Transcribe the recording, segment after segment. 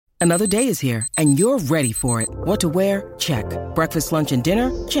Another day is here, and you're ready for it. What to wear? Check. Breakfast, lunch, and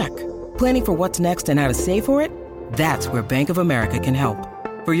dinner? Check. Planning for what's next and how to save for it? That's where Bank of America can help.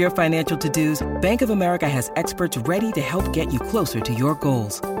 For your financial to-dos, Bank of America has experts ready to help get you closer to your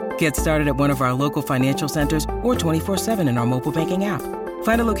goals. Get started at one of our local financial centers or 24/7 in our mobile banking app.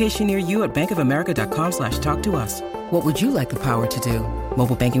 Find a location near you at bankofamerica.com/talktous. What would you like the power to do?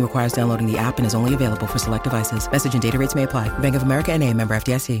 Mobile banking requires downloading the app and is only available for select devices. Message and data rates may apply. Bank of America N.A., member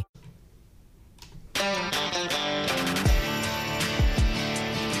FDIC.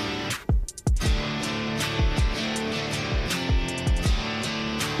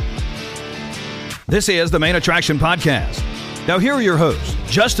 This is the Main Attraction Podcast. Now here are your hosts,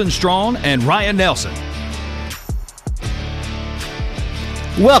 Justin Strawn and Ryan Nelson.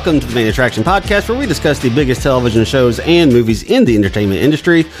 Welcome to the Main Attraction Podcast, where we discuss the biggest television shows and movies in the entertainment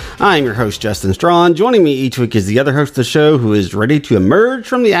industry. I am your host, Justin Strawn. Joining me each week is the other host of the show, who is ready to emerge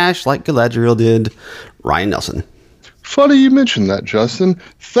from the ash like Galadriel did, Ryan Nelson. Funny you mentioned that, Justin.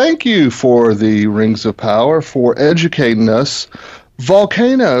 Thank you for the Rings of Power, for educating us.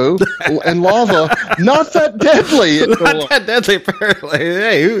 Volcano and lava, not that deadly. Not that deadly, apparently.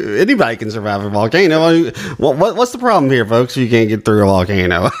 Hey, anybody can survive a volcano. What's the problem here, folks? You can't get through a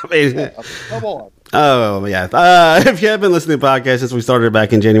volcano. I mean, come on. Oh, yeah. If you have been listening to the podcast since we started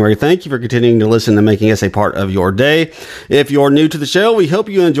back in January, thank you for continuing to listen and making us a part of your day. If you're new to the show, we hope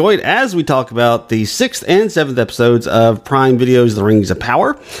you enjoy it as we talk about the 6th and 7th episodes of Prime Video's The Rings of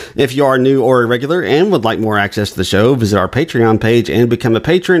Power. If you are new or a regular and would like more access to the show, visit our Patreon page and become a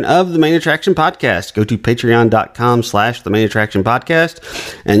patron of the Main Attraction Podcast. Go to patreon.com/the Main Attraction Podcast,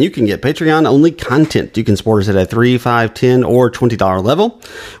 and you can get Patreon-only content. You can support us at a $3, $5, $10, or $20 level.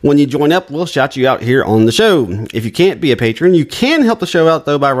 When you join up, we'll shout you out here on the show. If you can't be a patron, you can help the show out,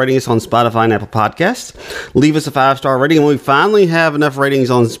 though, by rating us on Spotify and Apple Podcasts. Leave us a 5-star rating, and we finally have enough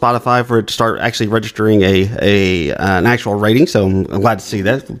ratings on Spotify for it to start actually registering an actual rating, so I'm glad to see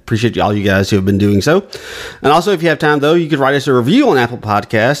that. Appreciate all you guys who have been doing so. And also, if you have time, though, you could write us a review on Apple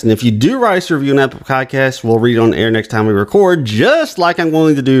Podcasts, and if you do write us a review on Apple Podcasts, we'll read it on air next time we record, just like I'm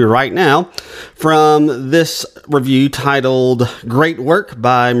going to do right now from this review titled Great Work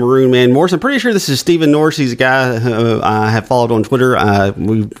by Maroon Man Morse. I'm pretty sure this is Stephen Norris. He's a guy who I have followed on Twitter.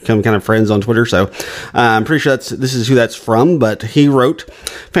 We've become kind of friends on Twitter, so I'm pretty sure this is who that's from, but he wrote,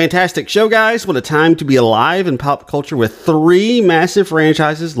 "Fantastic show, guys. What a time to be alive in pop culture with 3 massive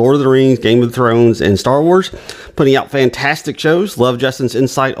franchises, Lord of the Rings, Game of Thrones, and Star Wars. Putting out fantastic shows. Love Justin's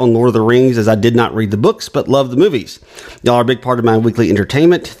insight on Lord of the Rings, as I did not read the books, but love the movies. Y'all are a big part of my weekly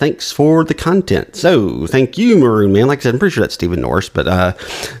entertainment. Thanks for the content." So, thank you, Maroon Man. Like I said, I'm pretty sure that's Stephen Norris, but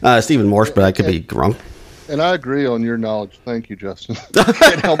Stephen Morse, but I could be wrong. And I agree on your knowledge. Thank you, Justin.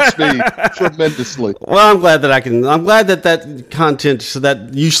 It helps me tremendously. Well, I'm glad that that content, so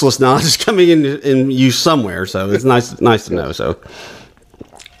that useless knowledge is coming in use somewhere. So it's nice to know. So.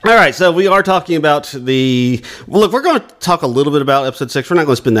 All right, so we are talking about look, we're going to talk a little bit about episode 6. We're not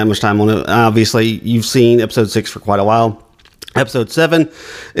going to spend that much time on it. Obviously, you've seen episode 6 for quite a while. Episode 7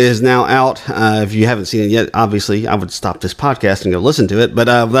 is now out. If you haven't seen it yet, obviously, I would stop this podcast and go listen to it. But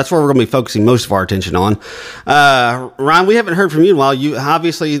that's where we're going to be focusing most of our attention on. Ryan, we haven't heard from you in a while. You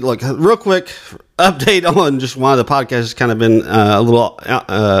obviously, look, real quick update on just why the podcast has kind of been a little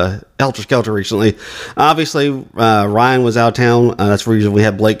helter-skelter recently. Obviously, Ryan was out of town. That's the reason we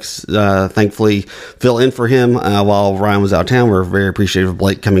had Blake, thankfully, fill in for him while Ryan was out of town. We're very appreciative of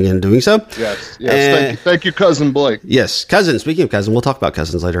Blake coming in and doing so. Yes. Thank you, cousin Blake. Yes, cousin. Speaking of cousin, we'll talk about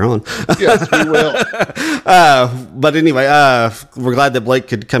cousins later on. Yes, we will. But anyway, we're glad that Blake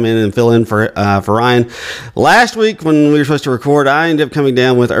could come in and fill in for Ryan. Last week, when we were supposed to record, I ended up coming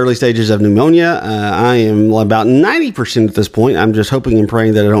down with early stages of pneumonia. I am about 90% at this point. I'm just hoping and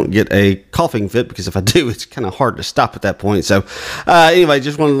praying that I don't get a coughing fit, because if I do, it's kind of hard to stop at that point. So anyway,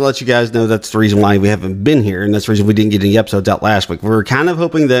 just wanted to let you guys know that's the reason why we haven't been here, and that's the reason we didn't get any episodes out last week. We were kind of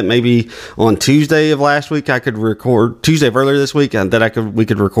hoping that maybe on Tuesday of last week I could record, Tuesday of earlier this week, that we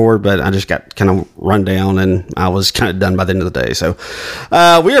could record, but I just got kind of run down and I was kind of done by the end of the day. So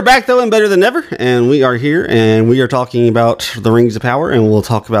we are back, though, and better than ever, and we are here, and we are talking about the Rings of Power, and we'll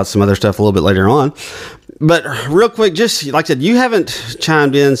talk about some other stuff a little bit later on. But real quick, just like I said, you haven't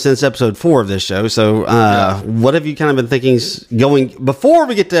chimed in since episode 4 of this show. So what have you kind of been thinking going before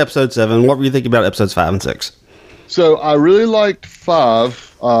we get to episode 7? What were you thinking about episodes 5 and 6? So I really liked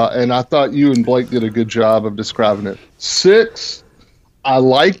 5, and I thought you and Blake did a good job of describing it. 6, I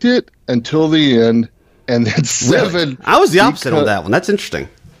liked it until the end, and then 7. Really? I was the opposite on that one. That's interesting.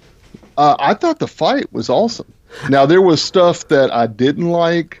 I thought the fight was awesome. Now, there was stuff that I didn't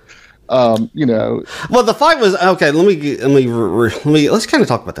like. Well, the fight was okay. Let's kind of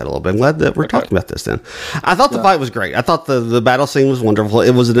talk about that a little bit. I'm glad that we're talking about this. Then, I thought the fight was great. I thought the battle scene was wonderful.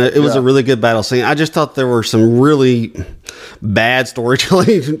 It was a really good battle scene. I just thought there were some really bad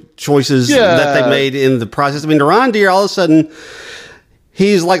storytelling choices that they made in the process. I mean, Rondir all of a sudden,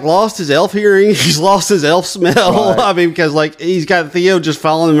 he's like lost his elf hearing. He's lost his elf smell. Right. I mean, because like he's got Theo just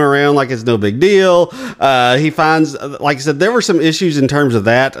following him around like it's no big deal. He finds, like I said, there were some issues in terms of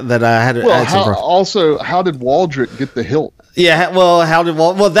that I had. Well, how did Waldrick get the hilt? Yeah, well,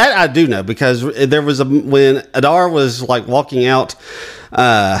 that I do know, because there was when Adar was like walking out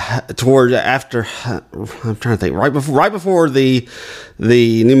after, I'm trying to think, right before the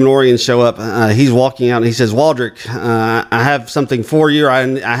Numenorians show up, he's walking out and he says, Waldrick, I have something for you. I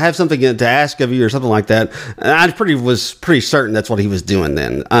have something to ask of you, or something like that. And I was pretty certain that's what he was doing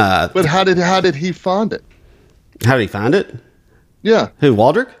then. But how did he find it? How did he find it? Yeah. Who,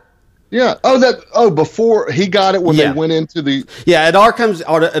 Waldrick? Yeah. Before he got it when they went into the. Yeah, Adar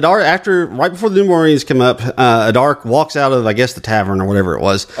right before the Numenorians come up, Adar walks out of, I guess, the tavern or whatever it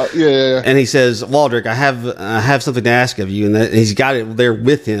was. Yeah. And he says, Waldrick, I have something to ask of you. And he's got it there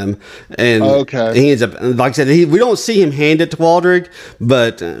with him. And he ends up, like I said, we don't see him hand it to Waldrick,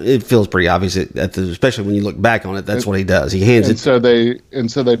 but it feels pretty obvious, especially when you look back on it, that's what he does. He hands it. So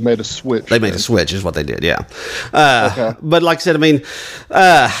they've made a switch. They made a switch, is what they did, yeah. But like I said, I mean,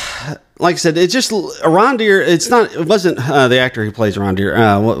 like I said, it's just Rondir. It wasn't the actor who plays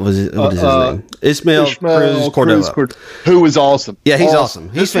Rondir. What is his name? Ismael Cruz Cordova, who was awesome. Yeah, he's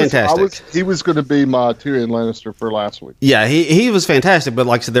awesome. He's fantastic. He was going to be my Tyrion Lannister for last week. Yeah, he was fantastic. But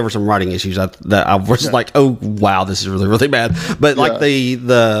like I said, there were some writing issues that I was like, oh wow, this is really, really bad. But like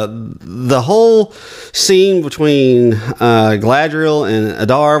the whole scene between Galadriel and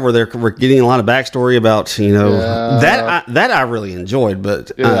Adar, where we're getting a lot of backstory about that I really enjoyed.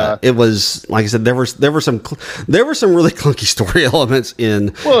 But it was, like I said, there were some really clunky story elements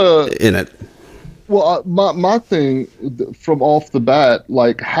in it. Well, my thing from off the bat,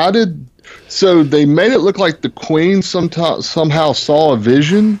 like, so they made it look like the Queen somehow saw a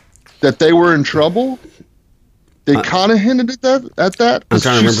vision that they were in trouble. They kind of hinted at that. I'm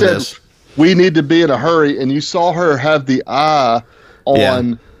trying to remember this. We need to be in a hurry, and you saw her have the eye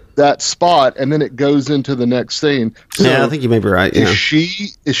on that spot, and then it goes into the next scene. So I think you may be right. Yeah. Is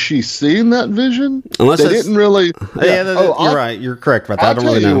she seeing that vision? Unless they didn't really. You're right. You're correct about that. I don't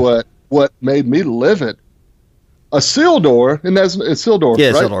really know. What made me livid? A Isildur, and that's Isildur.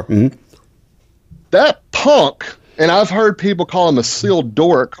 Yeah, right? Isildur. Mm-hmm. That punk, and I've heard people call him a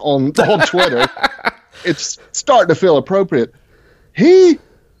Isildork on Twitter. It's starting to feel appropriate. He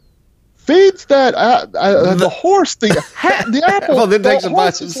feeds that the horse the apple. Well, then takes the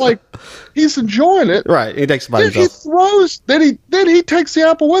horse is like he's enjoying it. Right, he takes a bite. Then he takes the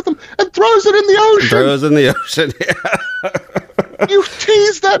apple with him and throws it in the ocean. Yeah. You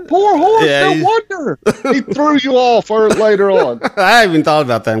teased that poor horse. No wonder he threw you off later on. I haven't even thought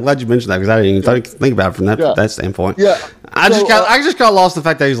about that. I'm glad you mentioned that, because I didn't even think about it from that standpoint. Yeah. I just got lost in the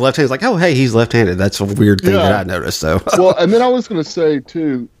fact that he's left-handed. It's like, oh, hey, he's left-handed. That's a weird thing that I noticed. So. Well, and then I was going to say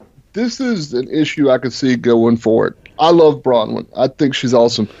too, this is an issue I could see going forward. I love Bronwyn. I think she's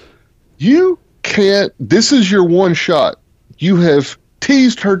awesome. You can't. This is your one shot. You have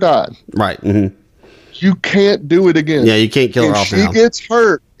teased her dying. Right. Mm-hmm. You can't do it again. Yeah, you can't kill her off now. If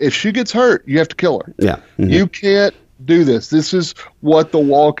she gets hurt, you have to kill her. Yeah. Mm-hmm. You can't do this. This is what The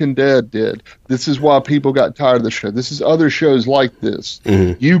Walking Dead did. This is why people got tired of the show. This is other shows like this.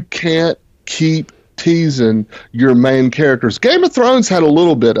 Mm-hmm. You can't keep teasing your main characters. Game of Thrones had a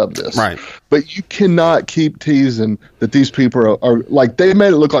little bit of this. Right. But you cannot keep teasing that these people are like, they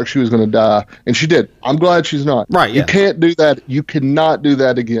made it look like she was going to die, and she did. I'm glad she's not. Right, yeah. You can't do that. You cannot do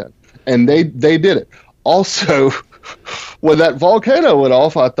that again. And they did it. Also, when that volcano went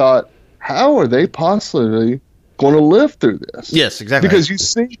off, I thought, how are they possibly going to live through this? Yes, exactly. Because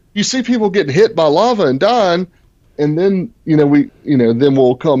you see people getting hit by lava and dying, and then then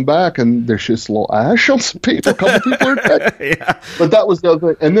we'll come back and there's just a little ash on some people. A couple people are dead. Yeah. But that was the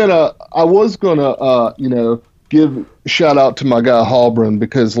other thing. And then I was gonna give shout out to my guy Halbrand,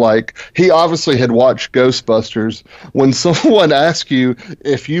 because like he obviously had watched Ghostbusters. When someone asks you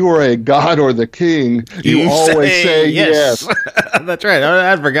if you were a god or the king, you always say yes. That's right.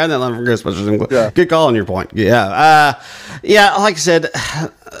 I'd forgotten that line from Ghostbusters. Yeah. Good call on your point. Yeah. Like I said,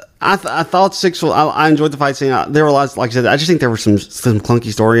 I thought 6. I enjoyed the fight scene. There were lots, like I said, I just think there were some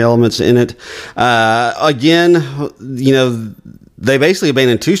clunky story elements in it. Again, they basically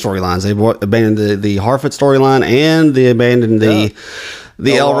abandoned 2 storylines. They abandoned the Harfoot storyline, and they abandoned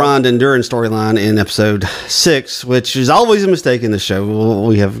the Elrond and Durin storyline in episode 6, which is always a mistake in the show.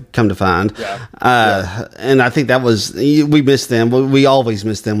 We have come to find, and I think that was we missed them. We always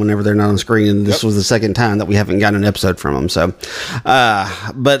miss them whenever they're not on screen, and this was the second time that we haven't gotten an episode from them. So,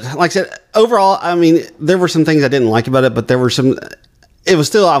 but like I said, overall, I mean, there were some things I didn't like about it, but there were some. I was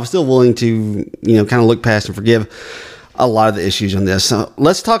still willing to kind of look past and forgive a lot of the issues on this. So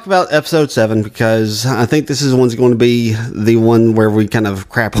let's talk about episode 7, because I think this is one's going to be the one where we kind of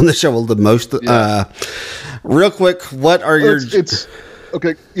crap on the show the most. Real quick, what are it's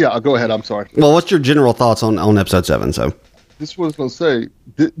okay? Yeah, go ahead. I'm sorry. Well, what's your general thoughts on episode 7? So this was going to say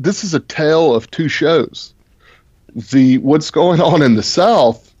this is a tale of two shows. What's going on in the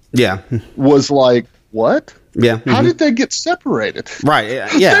South? Was like what? Yeah. How did they get separated? Right.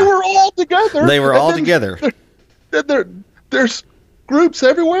 Yeah. They were all together. They were all together. There's groups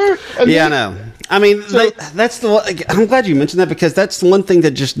everywhere. I know. I mean, that's the one. I'm glad you mentioned that, because that's the one thing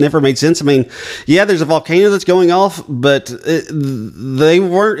that just never made sense. I mean, there's a volcano that's going off, but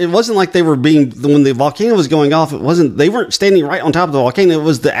it wasn't like they were when the volcano was going off, they weren't standing right on top of the volcano. It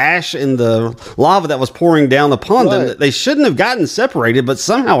was the ash and the lava that was pouring down upon them. They shouldn't have gotten separated, but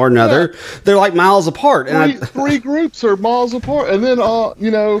somehow or another, they're like miles apart. Three groups are miles apart. And then,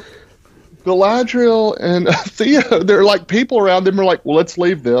 Galadriel and Theo, they're like people around them are like, well, let's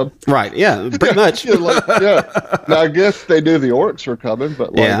leave them. Right. Yeah, pretty much. Now, I guess they knew the orcs were coming, but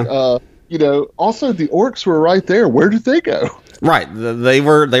also the orcs were right there. Where did they go? Right. They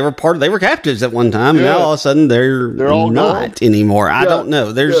were captives at one time, and now all of a sudden they're all not gone anymore. I don't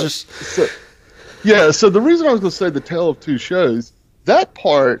know. There's So the reason I was going to say the tale of two shows, that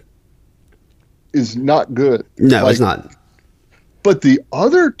part is not good. No, it's not. But the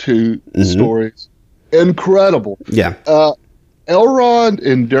other two stories, incredible. Yeah. Elrond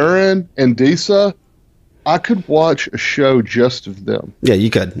and Durin and Disa, I could watch a show just of them. Yeah,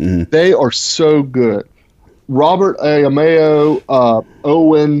 you could. Mm-hmm. They are so good. Robert Amaya,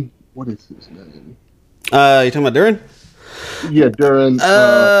 Owen, what is his name? You talking about Durin? Yeah, Durin.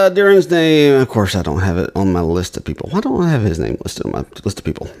 Durin's name, of course, I don't have it on my list of people. Why don't I have his name listed on my list of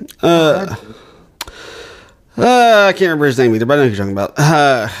people? I can't remember his name either, but I know who you're talking about.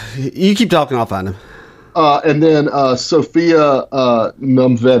 You keep talking, I'll find him. And then Sophia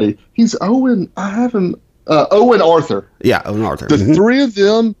Numvetti. He's Owen. Owen Arthur. Yeah, Owen Arthur. The three of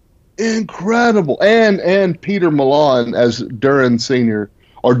them, incredible. And Peter Milan as Durin Sr.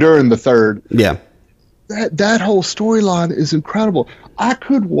 or Durin the Third. Yeah. That whole storyline is incredible. I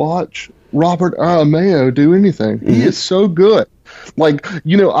could watch Robert Aramayo do anything. He is so good. Like,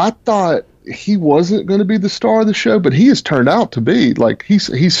 I thought he wasn't going to be the star of the show, but he has turned out to be. Like,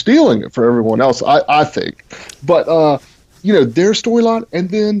 he's stealing it for everyone else, I think. But their storyline, and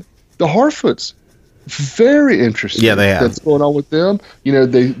then the Harfoots, very interesting. Yeah, they have. That's going on with them.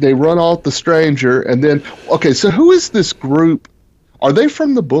 They run off the stranger, and then so who is this group? Are they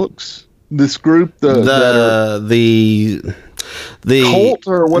from the books? This group, the cult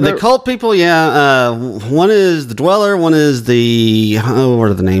or whatever. The cult people, one is the Dweller, one is what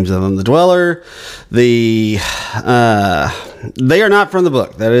are the names of them? The Dweller, they are not from the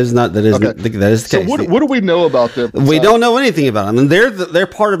book. That is the case. So what do we know about them? We don't know anything about them, and they're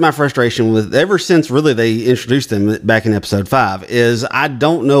part of my frustration with ever since really they introduced them back in episode 5. Is I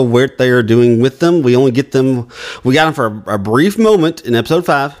don't know what they are doing with them. We only get them. We got them for a brief moment in episode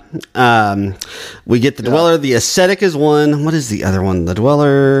 5. We get the Dweller. The Ascetic is one. What is the other one? The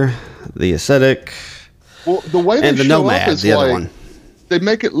Dweller, the Ascetic. Well, the way they and the show Nomad, up is the other one. They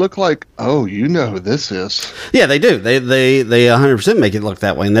make it look like, oh, you know who this is. Yeah, they do. They 100% make it look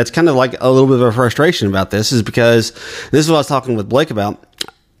that way. And that's kind of like a little bit of a frustration about this, is because this is what I was talking with Blake about.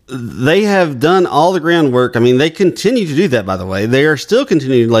 They have done all the groundwork. I mean, they continue to do that, by the way. They are still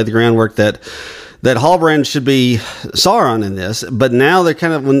continuing to lay the groundwork that Halbrand should be Sauron in this. But now they're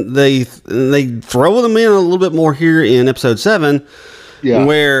kind of, when they throw them in a little bit more here in episode 7,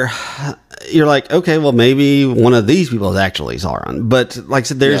 where you're like, okay, well, maybe one of these people is actually Sauron. But like I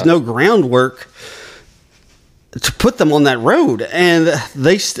said, there's no groundwork to put them on that road. And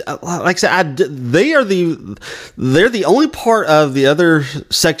they, like I said, they're the only part of the other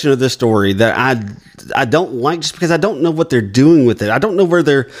section of this story that I don't like, just because I don't know what they're doing with it. I don't know where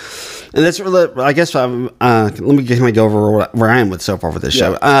they're, and that's really, I guess, let me go over where I am with so far with this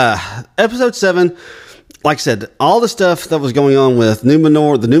show. Episode 7. Like I said, all the stuff that was going on with the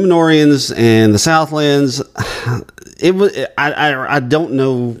Númenóreans and the Southlands, I don't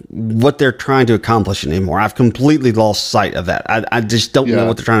know what they're trying to accomplish anymore. I've completely lost sight of that. I just don't know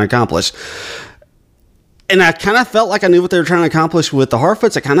what they're trying to accomplish. And I kind of felt like I knew what they were trying to accomplish with the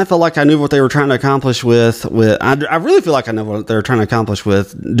Harfoots. I kind of felt like I knew what they were trying to accomplish with I really feel like I know what they were trying to accomplish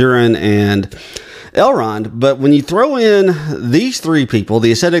with Durin and Elrond. But when you throw in these three people,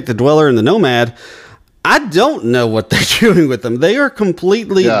 the Ascetic, the Dweller, and the Nomad, I don't know what they're doing with them. They are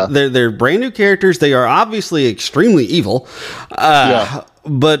completely, they're brand new characters. They are obviously extremely evil.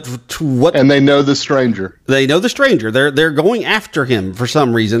 But to what? And they know the stranger. They know the stranger. They're going after him for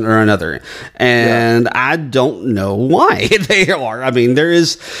some reason or another, and I don't know why they are. I mean,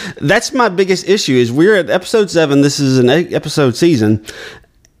 that's my biggest issue. Is we're at episode 7. This is an 8-episode season,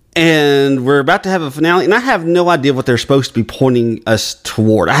 and we're about to have a finale, and I have no idea what they're supposed to be pointing us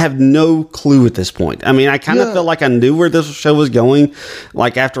toward. I have no clue at this point. I mean, I kind of felt like I knew where this show was going,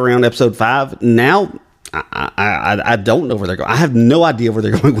 like after around episode 5. Now, I don't know where they're going. I have no idea where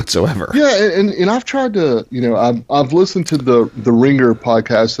they're going whatsoever. Yeah, and I've tried to, I've listened to the Ringer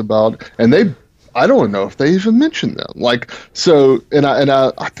podcast about, and I don't know if they even mentioned them. Like, so, and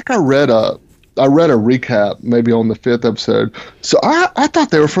I think I read a recap maybe on the 5th episode. So I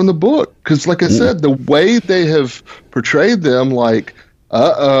thought they were from the book because, like I said, the way they have portrayed them, like,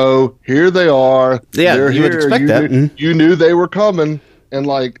 here they are. Yeah, they're you here. would expect that. You knew they were coming, and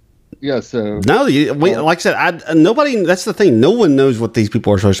like. Yeah, so no, like I said, nobody. That's the thing. No one knows what these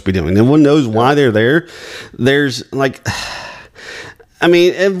people are supposed to be doing. No one knows why they're there. There's like, I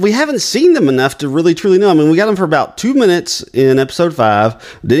mean, we haven't seen them enough to really truly know. I mean, we got them for about 2 minutes in episode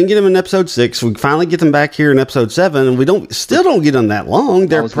 5. Didn't get them in episode 6. We finally get them back here in episode 7, and we still don't get them that long.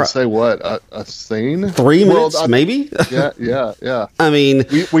 They're I was gonna say what a scene, 3 minutes maybe. Yeah. I mean,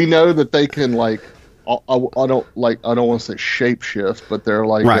 we know that they can like. I don't want to say shapeshift, but they're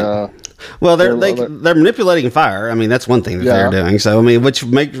like well, they're manipulating fire. I mean, that's one thing that they're doing. So I mean,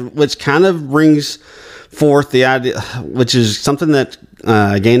 which kind of brings forth the idea, which is something that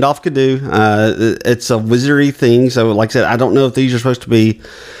Gandalf could do. It's a wizardry thing. So like I said, I don't know if these are supposed to be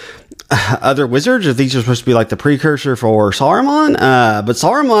other wizards, if these are supposed to be like the precursor for Saruman. But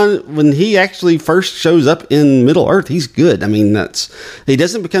Saruman, when he actually first shows up in Middle Earth, he's good. I mean, he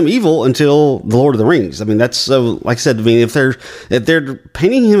doesn't become evil until the Lord of the Rings. I mean, that's so. Like I said, I mean, if they're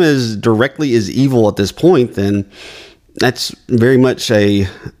painting him as directly as evil at this point, then that's very much a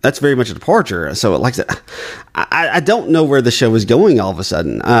departure. So, like I said, I don't know where the show is going all of a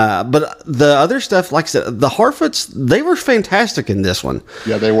sudden. But the other stuff, like I said, the Harfoots, they were fantastic in this one.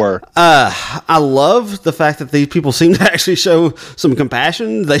 Yeah, they were. I love the fact that these people seem to actually show some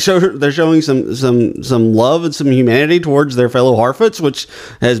compassion. They're showing some love and some humanity towards their fellow Harfoots, which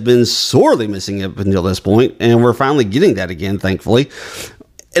has been sorely missing up until this point, and we're finally getting that again, thankfully.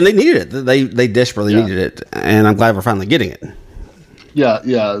 And they needed it. They desperately needed it, and I'm glad we're finally getting it. Yeah.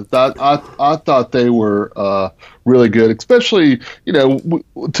 That I thought they were really good, especially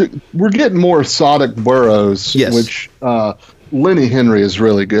we're getting more Sodic Burrows, which Lenny Henry is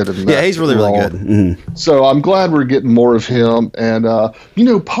really good in that. Yeah, he's really good. Mm-hmm. So I'm glad we're getting more of him, and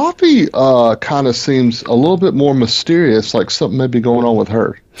Poppy kind of seems a little bit more mysterious, like something may be going on with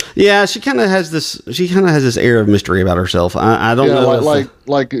her. Yeah, she kind of has this. She kind of has this air of mystery about herself. I don't know.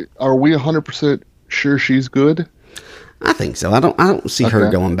 Like, are we 100% sure she's good? I think so. I don't see her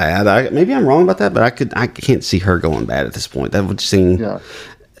going bad. Maybe I'm wrong about that, but I can't see her going bad at this point. That would seem. Yeah.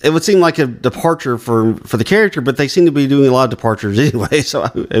 It would seem like a departure for the character, but they seem to be doing a lot of departures anyway. So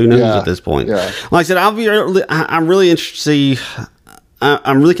who knows at this point? Yeah. Like I said, I'm really interested to see.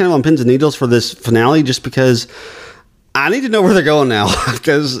 I'm really kind of on pins and needles for this finale, just because I need to know where they're going now,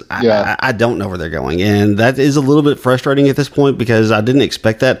 because I don't know where they're going. And that is a little bit frustrating at this point, because I didn't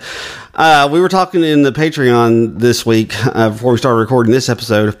expect that. We were talking in the Patreon this week before we started recording this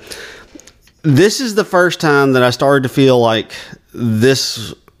episode. This is the first time that I started to feel like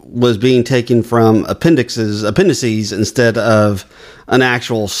this was being taken from appendices instead of an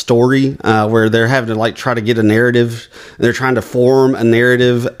actual story, where they're having to try to get a narrative. They're trying to form a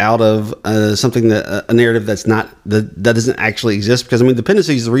narrative out of something a narrative that doesn't actually exist. Because I mean, the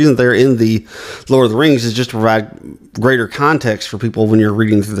appendices, the reason they're in the Lord of the Rings is just to provide greater context for people when you're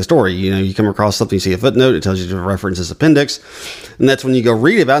reading through the story. You come across something, you see a footnote, it tells you to reference this appendix, and that's when you go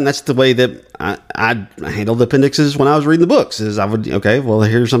read about it. And that's the way that I handled the appendixes when I was reading the books. Is I would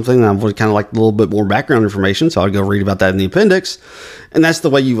here's something I would kind of like a little bit more background information, so I'd go read about that in the appendix. And that's the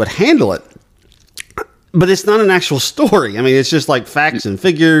way you would handle it. But it's not an actual story. I mean, it's just like facts and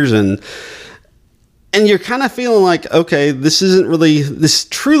figures. And And you're kind of feeling like, okay, this may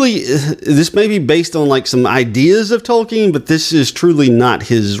be based on like some ideas of Tolkien, but this is truly not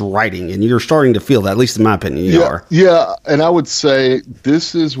his writing. And you're starting to feel that, at least in my opinion, you are. Yeah. And I would say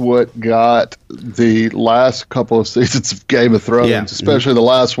this is what got the last couple of seasons of Game of Thrones, especially the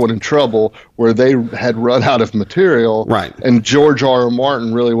last one, in trouble, where they had run out of material. Right. And George R. R.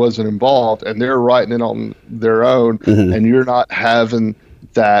 Martin really wasn't involved, and they're writing it on their own. And you're not having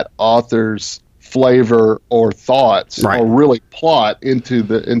that author's flavor or thoughts or really plot into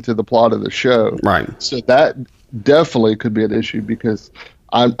the plot of the show. Right. So that definitely could be an issue, because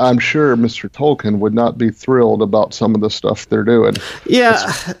I'm sure Mr. Tolkien would not be thrilled about some of the stuff they're doing.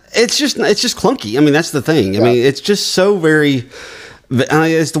 Yeah, it's just clunky. I mean, that's the thing. I mean, it's just so very.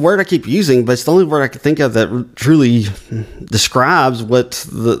 It's the word I keep using, but it's the only word I can think of that truly describes what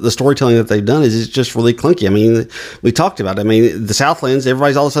the storytelling that they've done is. It's just really clunky. I mean, we talked about it. I mean, the Southlands,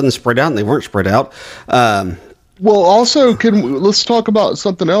 everybody's all of a sudden spread out, and they weren't spread out. Well, also, let's talk about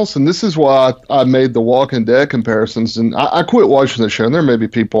something else, and this is why I made the Walking Dead comparisons, and I quit watching the show, and there may be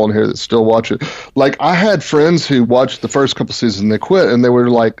people on here that still watch it. Like, I had friends who watched the first couple seasons, and they quit, and they were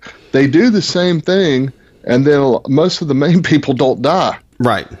like, they do the same thing, and then most of the main people don't die.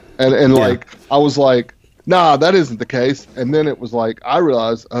 Right. And like, I was like, nah, that isn't the case. And then it was like, I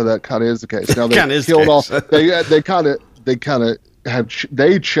realized, oh, that kind of is the case. Now they killed off, they kind of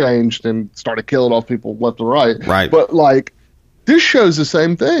they changed and started killing off people left and right. Right. But like, this shows the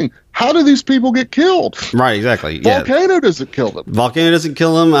same thing. How do these people get killed? Right, exactly. Volcano doesn't kill them. Volcano doesn't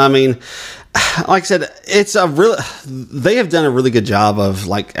kill them. I mean, like I said, they have done a really good job of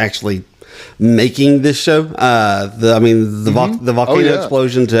like actually making this show. The volcano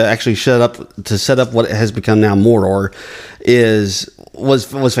explosion to actually set up what has become now Mordor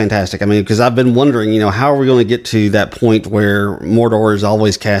was fantastic. I mean, because I've been wondering, how are we going to get to that point where Mordor is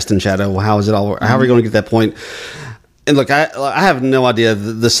always cast in shadow? How are we going to get to that point? And look, I have no idea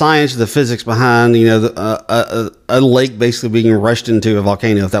the science, the physics behind a lake basically being rushed into a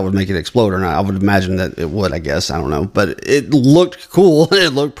volcano, if that would make it explode or not. I would imagine that it would. I guess, I don't know, but it looked cool.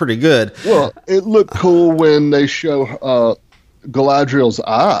 It looked pretty good. Well, it looked cool when they show Galadriel's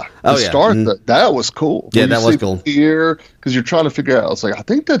eye. That was cool. Yeah, that was cool. Here, because you're trying to figure out. I was like, I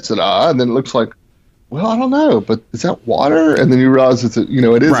think that's an eye, and then it looks like, well, I don't know, but is that water? And then you realize it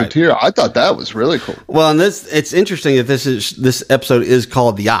is a tear. I thought that was really cool. Well, and it's interesting that this episode is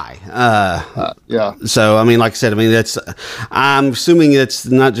called The Eye. Yeah. So, I mean, like I said, I'm assuming it's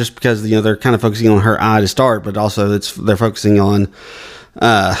not just because, they're kind of focusing on her eye to start, but also they're focusing on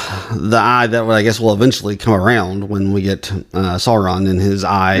the eye that I guess will eventually come around when we get Sauron in his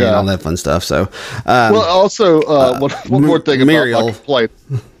eye and all that fun stuff. So, also one more thing Miriel, about like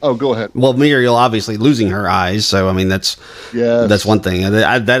oh, go ahead. Well, Miriel obviously losing her eyes, so I mean that's one thing.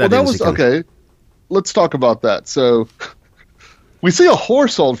 Okay. Let's talk about that. So we see a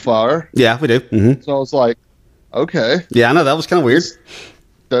horse on fire. Yeah, we do. Mm-hmm. So I was like, okay. Yeah, I know that was kind of weird.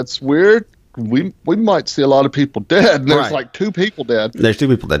 That's weird. We might see a lot of people dead. And there's like 2 people dead. There's 2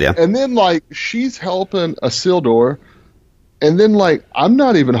 people dead, yeah. And then like she's helping Isildur, and then like I'm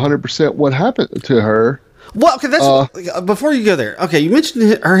not even 100% what happened to her. Well, okay, that's before you go there. Okay, you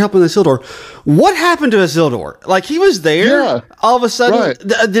mentioned her helping Isildur. What happened to Isildur? Like he was there all of a sudden. Right.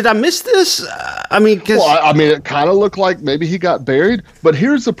 Did I miss this? It kind of looked like maybe he got buried. But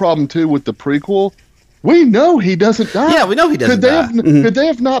here's the problem too with the prequel. We know he doesn't die. Yeah, we know he doesn't die. Could they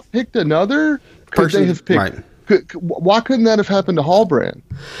have not picked another? Could they have picked? Right. Why couldn't that have happened to Halbrand?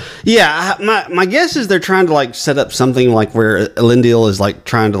 Yeah, my guess is they're trying to like set up something like where Elendil is like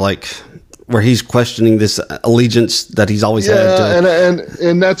trying to like where he's questioning this allegiance that he's always had.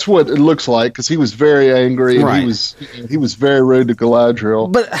 And that's what it looks like because he was very angry. Right. And he was very rude to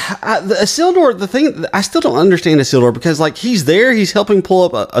Galadriel. But the Isildur, the thing I still don't understand Isildur because like he's there, he's helping pull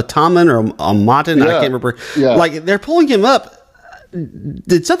up a Tommen or a Motten. I can't remember. Yeah. Like they're pulling him up.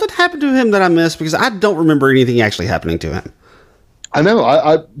 Did something happen to him that I missed? Because I don't remember anything actually happening to him. I know.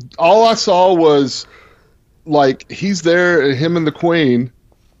 I all I saw was like he's there, him and the Queen,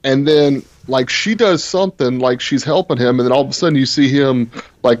 and then like she does something like she's helping him, and then all of a sudden you see him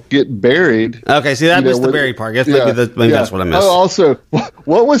like get buried. Okay, see that was the buried part. I guess maybe that's what I missed. Oh, also,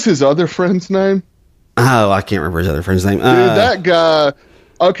 what was his other friend's name? Oh, I can't remember his other friend's name. Dude, that guy.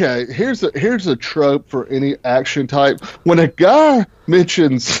 Okay, here's a trope for any action type. When a guy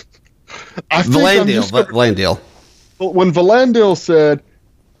mentions, Valandil. When Valandil said,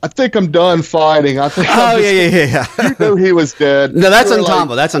 "I think I'm done fighting," I think. Yeah. You knew he was dead. No, that's Untombo.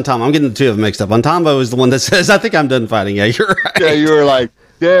 Like, that's Untombo. I'm getting the 2 of them mixed up. Untombo is the one that says, "I think I'm done fighting." Yeah, you're right. Yeah, you were like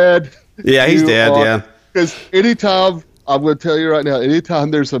dead. Yeah, he's dead. Yeah. Because anytime I'm going to tell you right now,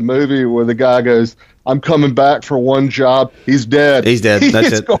 anytime there's a movie where the guy goes, I'm coming back for one job, he's dead. He's dead.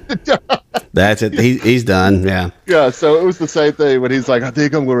 That's it. Going to die. That's it. He's done. Yeah. Yeah, so it was the same thing when he's like, I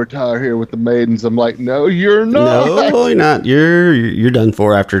think I'm going to retire here with the maidens. I'm like, no, you're not. No, you're not. You're done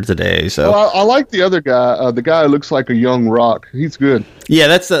for after today. So well, I like the other guy. The guy who looks like a young Rock. He's good. yeah,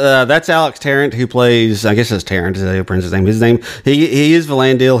 that's Alex Tarrant who plays. I guess it's Tarrant is the prince's name. His name. He is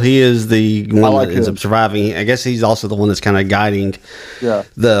Valandil. He is the one like that ends him. up surviving. I guess he's also the one that's kind of guiding Yeah.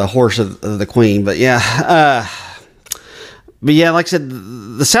 the horse of the queen. But yeah. But yeah, like I said,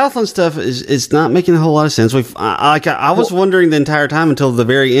 the Southland stuff is not making a whole lot of sense. I was wondering the entire time until the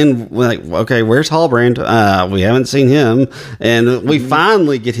very end, like, okay, where's Hallbrand? We haven't seen him, and we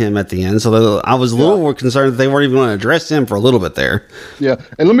finally get him at the end. So I was a little more concerned that they weren't even going to address him for a little bit there. Yeah,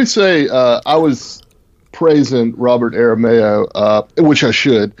 and let me say, I was praising Robert Aramayo, which I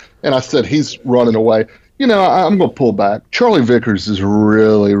should, and I said he's running away. You know, I'm going to pull back. Charlie Vickers is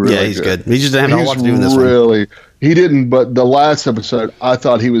really, really Yeah, he's good. He just didn't have a lot to do in this one. He didn't, but the last episode, I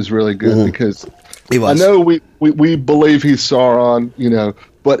thought he was really good because He was. I know we believe he's Sauron, you know,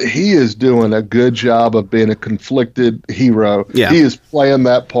 but he is doing a good job of being a conflicted hero. Yeah. He is playing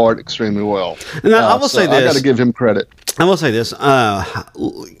that part extremely well. And I will say this. I got to give him credit. I will say this.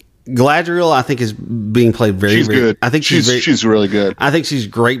 Galadriel, I think, is being played very, She's good. I think she's really good. I think she's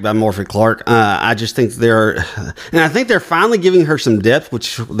great by Morphy Clark. I just think and I think they're finally giving her some depth,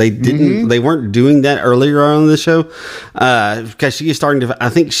 which they didn't. They weren't doing that earlier on in the show, because she is starting to. I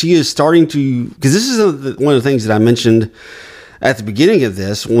think she is starting to, because this is one of the things that I mentioned at the beginning of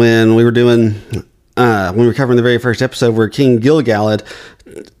this when we were doing when we were covering the very first episode where King Gil-galad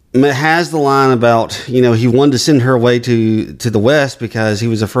has the line about, you know, he wanted to send her away to the west because he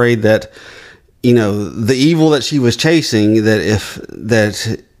was afraid that, you know, the evil that she was chasing,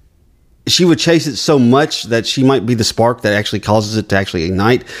 that she would chase it so much that she might be the spark that actually causes it to actually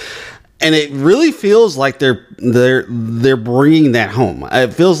ignite. And it really feels like they're bringing that home.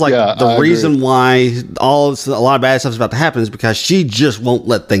 It feels like the reason why a lot of bad stuff is about to happen is because she just won't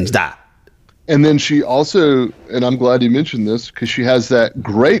let things die. And then she also, and I'm glad you mentioned this, because she has that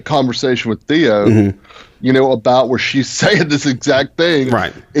great conversation with Theo, you know, about where she's saying this exact thing.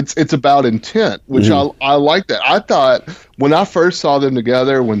 Right. It's about intent, which I like that. I thought when I first saw them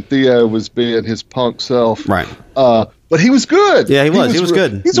together, when Theo was being his punk self, Right. But he was good. Yeah, he was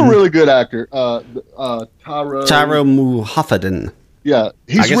good. He's a really good actor. Tyro Muhafaden. Yeah,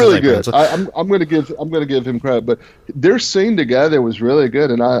 he's really good. I'm going to give him credit, but their scene together was really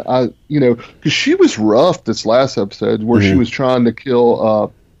good, and I you know, because she was rough this last episode where she was trying to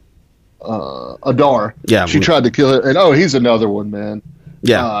kill Adar. Yeah, she tried to kill it, and he's another one, man.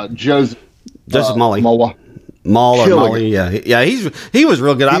 Yeah, Joseph Molly. Maul or Molly, yeah. He was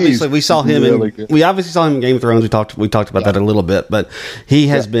real good. Obviously, we saw him we obviously saw him in Game of Thrones. We talked about that a little bit, but he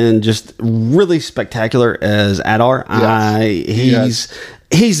has been just really spectacular as Adar. Yes.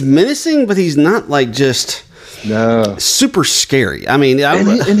 He's menacing, but he's not like just super scary. I mean,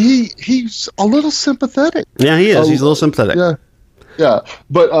 he's a little sympathetic. Yeah, he is. He's a little sympathetic. Yeah.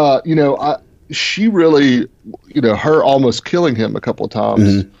 But she really, you know, her almost killing him a couple of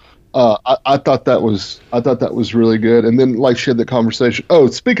times. I thought that was really good. And then, like, she had the conversation. Oh,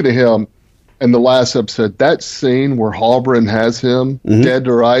 speaking of him, in the last episode, that scene where Halbrand has him dead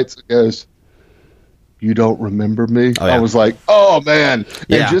to rights, goes, "You don't remember me?" Oh, yeah. I was like, "Oh man!"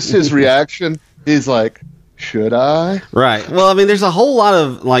 Yeah. And just his reaction, he's like, "Should I?" Right. Well, I mean, there's a whole lot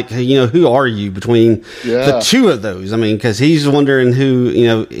of, like, you know, who are you between the two of those? I mean, because he's wondering who, you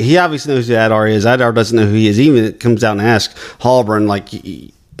know, he obviously knows who Adar is. Adar doesn't know who he is. Even it comes out and asks Halbrand, like,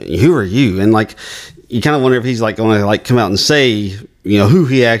 who are you? And, like, you kind of wonder if he's, like, going to, like, come out and say, you know, who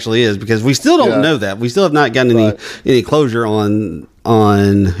he actually is, because we still don't know that. We still have not gotten any closure on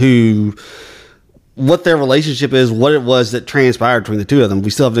what their relationship is, what it was that transpired between the two of them.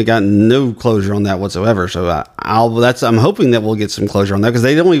 We still haven't gotten no closure on that whatsoever. So I'm hoping that we'll get some closure on that, because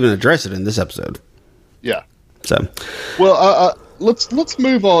they don't even address it in this episode. Yeah. So, well, let's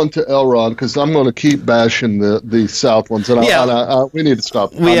move on to Elrond, because I'm going to keep bashing the Southlands, and we need to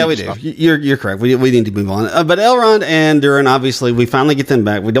stop. We do. You're correct. We need to move on. But Elrond and Durin, obviously, we finally get them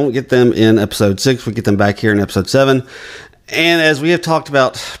back. We don't get them in episode 6. We get them back here in episode 7. And as we have talked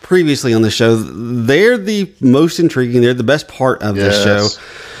about previously on the show, they're the most intriguing. They're the best part of this show.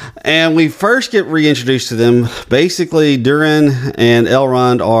 And we first get reintroduced to them. Basically, Durin and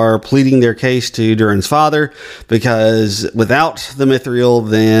Elrond are pleading their case to Durin's father because without the Mithril,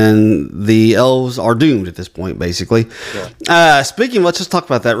 then the elves are doomed at this point, basically. Yeah. Speaking, let's just talk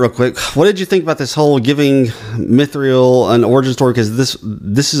about that real quick. What did you think about this whole giving Mithril an origin story? Because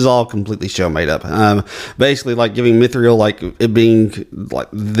this is all completely show made up. Basically, like giving Mithril, like it being like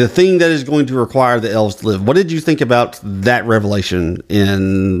the thing that is going to require the elves to live. What did you think about that revelation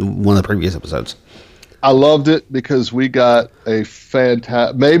in one of the previous episodes? I loved it because we got a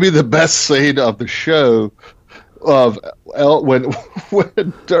fantastic, maybe the best scene of the show of when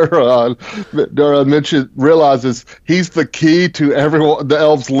Durin realizes he's the key to everyone, the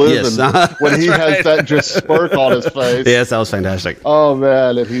elves living. Yes. When he has that just smirk on his face. Yes, that was fantastic. Oh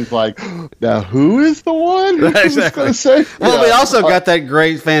man, and he's like, "Now who is the one who's exactly going to say?" Well, we also got that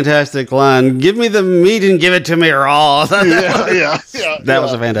great, fantastic line: "Give me the meat and give it to me raw." That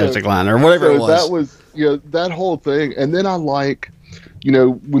was a fantastic line, or whatever it was. That was that whole thing, and then I like.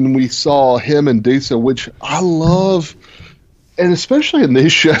 When we saw him and Disa, which I love, and especially in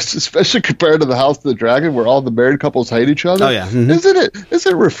these shows, especially compared to the House of the Dragon, where all the married couples hate each other. Oh yeah, Isn't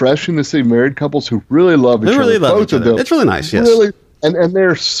it refreshing to see married couples who really love each other? Really love each other. It's really nice. Yes, really, and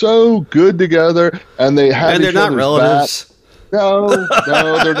they're so good together, and they have. And they're not relatives. Back. No,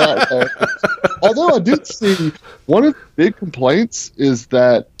 they're not. Although I did see one of the big complaints is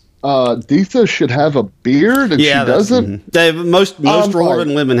that. Disa should have a beard, and she doesn't. Most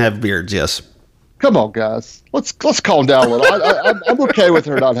Dwarven women have beards. Yes. Come on, guys. Let's calm down a little. I'm okay with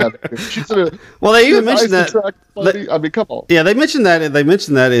her not having a beard. She's well, they even mentioned that. I mean, come on. Yeah, they mentioned that. They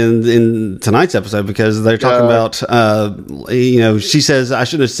mentioned that in tonight's episode because they're talking about. She says, "I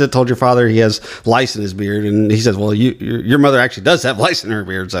should have told your father he has lice in his beard," and he says, "Well, your mother actually does have lice in her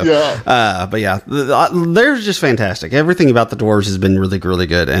beard." So, but yeah, they're just fantastic. Everything about the dwarves has been really, really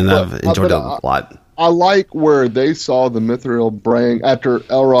good, and I've enjoyed it a lot. I like where they saw the Mithril brain after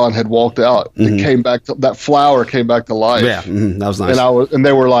Elrond had walked out. It came back to that flower came back to life. Yeah, that was nice. And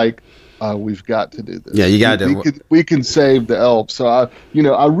they were like, "We've got to do this. Yeah, you got to do it. We can save the elves." So I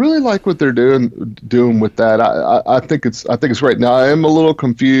really like what they're doing with that. I think it's great. Now I am a little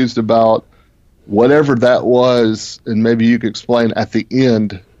confused about whatever that was, and maybe you could explain at the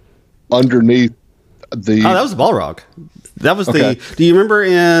end underneath the. Oh, that was the Balrog. That was do you remember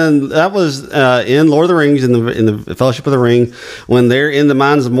in Lord of the Rings in the Fellowship of the Ring when they're in the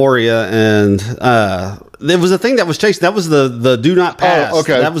mines of Moria and there was a thing that was chased. That was the do not pass. Oh,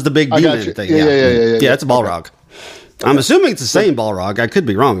 okay. That was the big demon thing. Yeah, it's a Balrog. Okay. I'm assuming it's the same Balrog. I could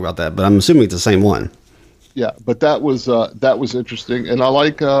be wrong about that, but I'm assuming it's the same one. Yeah, but that was interesting, and I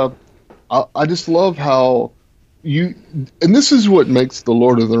like I just love how and this is what makes the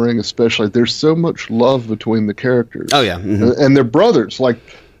Lord of the Ring especially. There's so much love between the characters. Oh yeah, and they're brothers. Like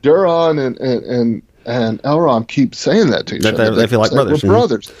Durin and Elrond keep saying that to each other. They feel like brothers. We're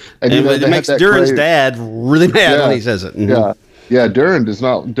brothers, and it makes Durin's dad really mad when he says it. Yeah. Durin does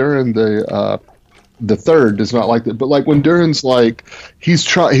not. Durin the third does not like that. But like when Durin's like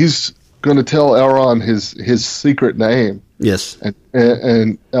he's going to tell Elrond his secret name. Yes,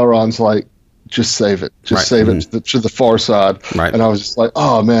 and Elrond's like. Just save it. Save it to the far side. Right. And I was just like,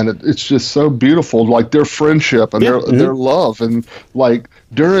 oh man, it's just so beautiful. Like their friendship and their love, and like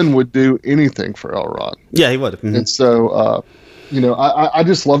Durin would do anything for Elrond. Yeah, he would. Mm-hmm. And so, I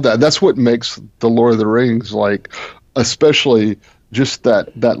just love that. That's what makes the Lord of the Rings like, especially just that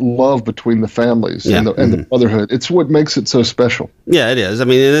love between the families and the brotherhood. It's what makes it so special. Yeah, it is. I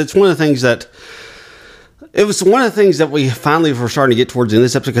mean, it's one of the things that. It was one of the things that we finally were starting to get towards in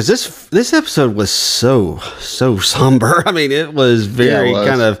this episode because this episode was so somber. I mean, it was very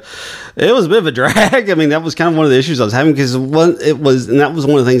it was a bit of a drag. I mean, that was kind of one of the issues I was having because that was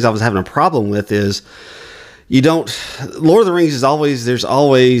one of the things I was having a problem with is Lord of the Rings is always there's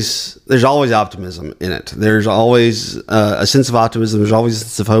always optimism in it. There's always a sense of optimism. There's always a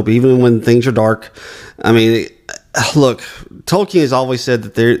sense of hope, even when things are dark. I mean, look, Tolkien has always said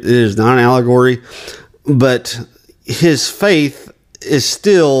that it is not an allegory. But his faith is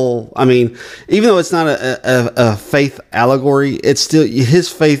still, I mean, even though it's not a faith allegory, it's still, his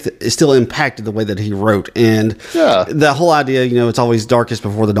faith is still impacted the way that he wrote. And the whole idea, it's always darkest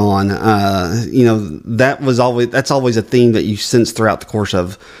before the dawn. That's always a theme that you sense throughout the course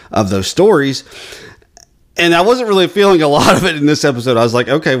of those stories. And I wasn't really feeling a lot of it in this episode. I was like,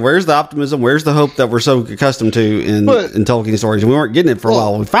 okay, where's the optimism? Where's the hope that we're so accustomed to in Tolkien stories? And we weren't getting it for a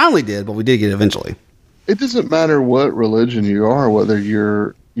while. We finally did, but we did get it eventually. It doesn't matter what religion you are, whether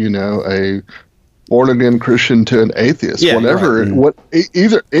you're, a born-again Christian to an atheist, whatever. Right.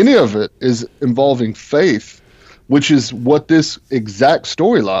 Either any of it is involving faith. which is what this exact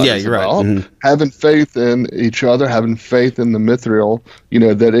storyline is you're about. right. Having faith in each other, having faith in the Mithril,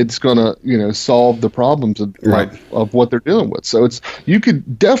 that it's going to, solve the problems of what they're dealing with. So you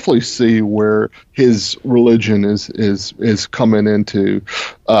could definitely see where his religion is coming into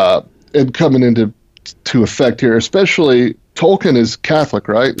to effect here, especially Tolkien is Catholic,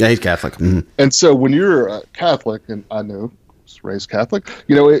 right? Yeah, he's Catholic. And so when you're a Catholic, and I know I was raised Catholic,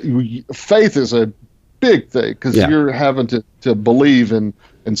 faith is a big thing because you're having to believe in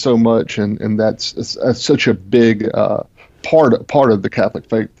so much, and that's such a big part of the Catholic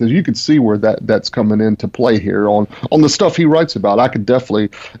faith. You can see where that's coming into play here on the stuff he writes about. I could definitely,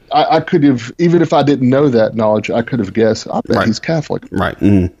 I could have, even if I didn't know that knowledge, I could have guessed. I bet he's Catholic. Right.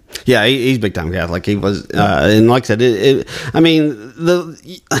 Yeah, he's big time Catholic. He was, and like I said,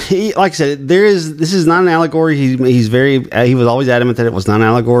 like I said, this is not an allegory. He was always adamant that it was not an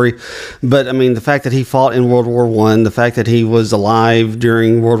allegory. But I mean, the fact that he fought in World War I, the fact that he was alive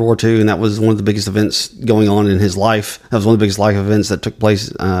during World War II, and that was one of the biggest events going on in his life. That was one of the biggest life events that took place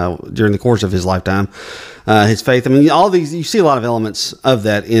during the course of his lifetime. His faith. I mean, all these, you see a lot of elements of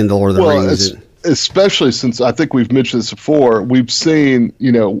that in the Lord of the Rings. Especially since I think we've mentioned this before, we've seen,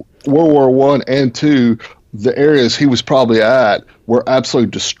 World War I and II, the areas he was probably at were absolutely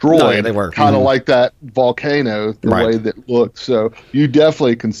destroyed. They were. Kind of like that volcano, the way that it looked. So you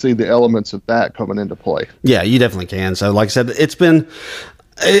definitely can see the elements of that coming into play. Yeah, you definitely can. So like I said, it's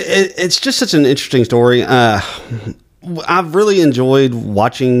just such an interesting story. I've really enjoyed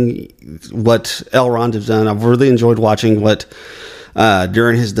watching what Elrond has done. I've really enjoyed watching what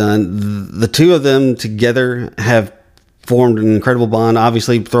Durin has done. The two of them together have formed an incredible bond.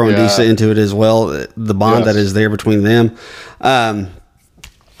 Obviously, throwing Disa into it as well. The bond that is there between them.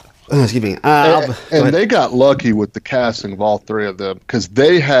 Excuse me. And they got lucky with the casting of all three of them because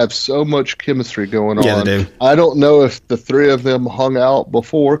they have so much chemistry going on. Yeah, they do. I don't know if the three of them hung out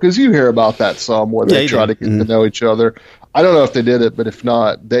before because you hear about that some where they try to get to know each other. I don't know if they did it, but if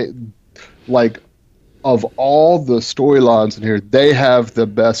not, they of all the storylines in here, they have the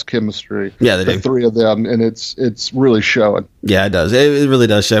best chemistry. Yeah, they do. The three of them, and it's really showing. Yeah, it does. It really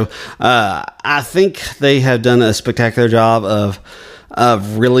does show. I think they have done a spectacular job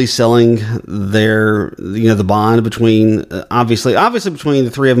of really selling their, the bond between, obviously between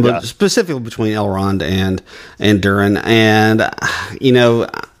the three of them, but specifically between Elrond and Durin. And,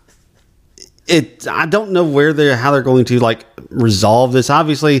 I don't know how they're going to resolve this.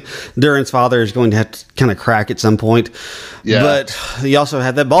 Obviously, Durin's father is going to have to kind of crack at some point. Yeah. But you also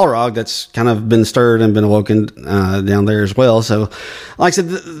have that Balrog that's kind of been stirred and been awoken down there as well. So, like I said,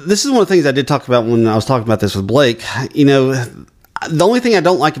 this is one of the things I did talk about when I was talking about this with Blake. The only thing I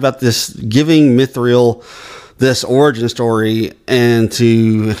don't like about this, giving Mithril this origin story and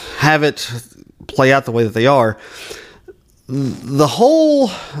to have it play out the way that they are, the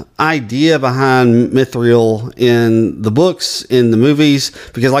whole idea behind Mithril in the books, in the movies,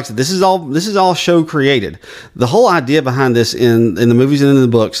 because like I said, this is all show created. The whole idea behind this in the movies and in the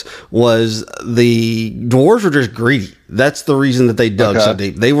books was the dwarves were just greedy. That's the reason that they dug so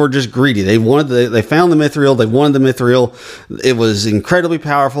deep. They were just greedy. They found the Mithril. They wanted the Mithril. It was incredibly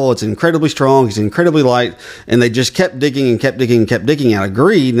powerful. It's incredibly strong. It's incredibly light. And they just kept digging and kept digging and kept digging out of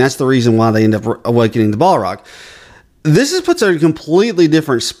greed. And that's the reason why they end up awakening the Balrog. This puts a completely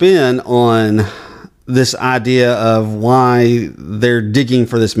different spin on this idea of why they're digging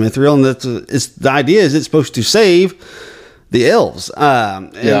for this Mithril. And the idea is it's supposed to save the elves.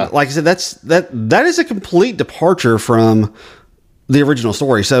 And like I said, that is a complete departure from the original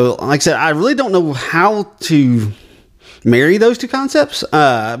story. So like I said, I really don't know how to marry those two concepts,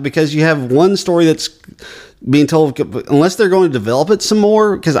 because you have one story that's being told, unless they're going to develop it some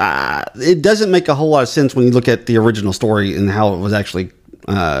more, because it doesn't make a whole lot of sense when you look at the original story and how it was actually,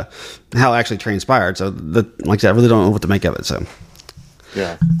 how it actually transpired. So like I said, I really don't know what to make of it. So.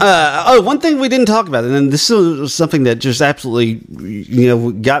 Yeah. One thing we didn't talk about, and this is something that just absolutely,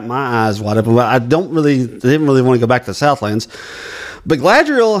 got my eyes wide open. I didn't really want to go back to the Southlands, but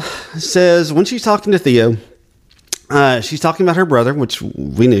Galadriel says when she's talking to Theo, she's talking about her brother, which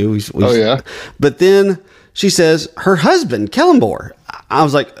we knew. But then she says her husband, Celeborn. I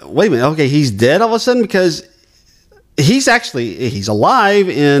was like, wait a minute, okay, he's dead all of a sudden, because he's alive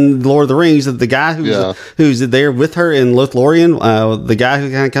in Lord of the Rings. The guy who's there with her in Lothlorien, the guy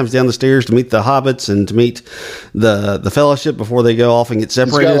who kind of comes down the stairs to meet the hobbits and to meet the Fellowship before they go off and get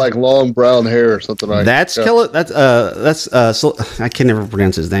separated. He's got like long brown hair or something like that. I can never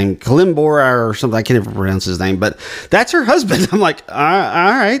pronounce his name. Kalimdor or something. I can never pronounce his name, but that's her husband. I'm like, all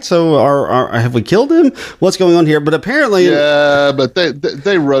right. So have we killed him? What's going on here? But apparently, yeah. But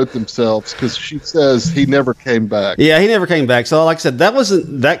they wrote themselves because she says he never came back. Yeah, he never came back. So, like I said,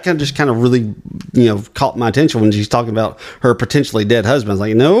 that kind of really, caught my attention when she's talking about her potentially dead husband. I was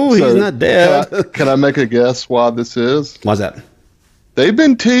like, no, he's not dead. Can I make a guess why this is? Why's that? They've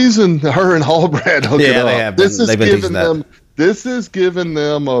been teasing her and Hallbrand hooking up. They have been. They've been teasing that. This is giving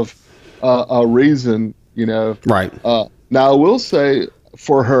them a reason, Right. Now, I will say,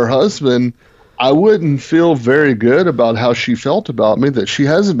 for her husband, I wouldn't feel very good about how she felt about me, that she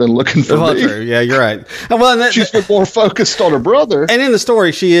hasn't been looking for me. True. Yeah, you're right. Well, she's been more focused on her brother. And in the story,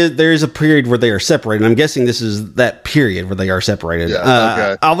 there is a period where they are separated. I'm guessing this is that period where they are separated.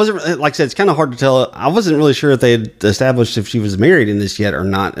 Yeah, okay. I wasn't, like I said, it's kind of hard to tell. I wasn't really sure if they had established if she was married in this yet or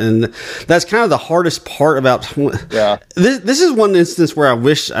not. And that's kind of the hardest part about. Yeah. This is one instance where I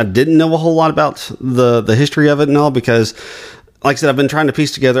wish I didn't know a whole lot about the history of it and all, because, like I said, I've been trying to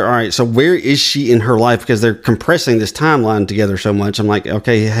piece together, all right, so where is she in her life? Because they're compressing this timeline together so much. I'm like,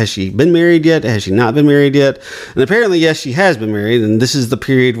 okay, has she been married yet? Has she not been married yet? And apparently, yes, she has been married. And this is the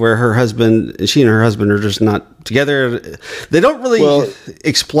period where she and her husband are just not together. They don't really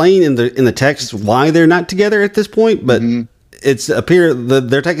explain in the text why they're not together at this point, but it's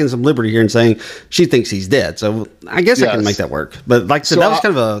they're taking some liberty here and saying she thinks he's dead. So I guess I can make that work. But like I said,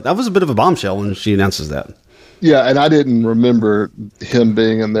 that was a bit of a bombshell when she announces that. Yeah, and I didn't remember him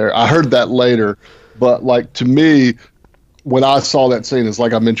being in there. I heard that later, but like to me, when I saw that scene, it's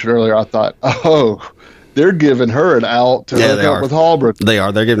like I mentioned earlier, I thought, oh, they're giving her an out to hook up with Hallbrand. They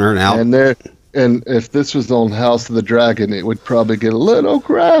are. They're giving her an out. And if this was on House of the Dragon, it would probably get a little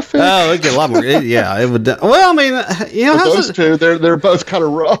graphic. Oh, it'd get a lot more. It would. Well, I mean, those two, they're both kind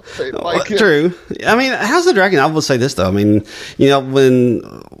of rough. True. I mean, House of the Dragon. I will say this though. I mean,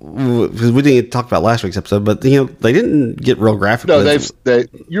 because we didn't talk about last week's episode, but they didn't get real graphic. No,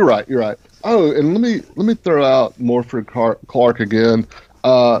 you're right. You're right. Oh, and let me throw out Morfydd Clark again.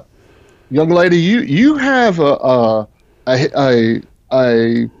 Young lady, you have a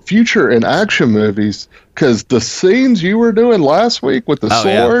future in action movies, because the scenes you were doing last week with the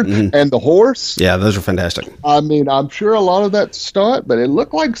sword and the horse. Yeah, those are fantastic. I mean, I'm sure a lot of that stunt, but it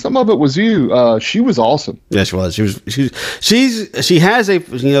looked like some of it was you. She was awesome. Yeah, she was. She has a,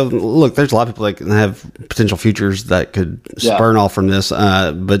 look, there's a lot of people that can have potential futures that could spurn off from this,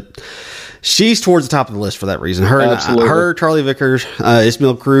 but she's towards the top of the list for that reason. Her, Charlie Vickers,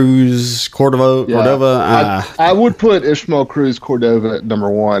 Ismael Cruz, Cordova. I would put Ismael Cruz Cordova at number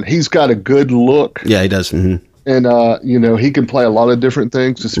one. He's got a good look. Yeah, he does. Mm-hmm. And he can play a lot of different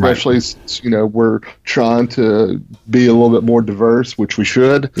things, especially since, we're trying to be a little bit more diverse, which we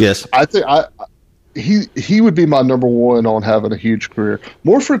should. Yes, I think he would be my number one on having a huge career.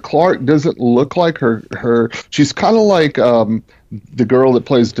 Morfydd Clark doesn't look like her. She's kind of like the girl that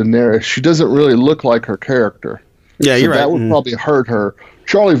plays Daenerys. She doesn't really look like her character. Yeah, you're right. That would probably hurt her.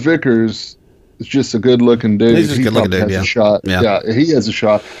 Charlie Vickers is just a good-looking dude. He's just a good-looking dude, a shot. Yeah, he has a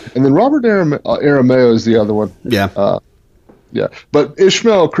shot. And then Robert Aramayo is the other one. Yeah. Yeah. But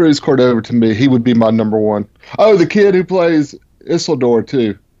Ismael Cruz Cordova, to me, he would be my number one. Oh, the kid who plays Isildur,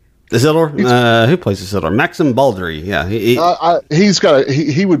 too. Isildur? Who plays Isildur? Maxim Baldry. Yeah.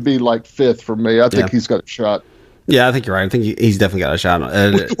 He would be like fifth for me. I think he's got a shot. Yeah, I think you're right. I think he's definitely got a shot.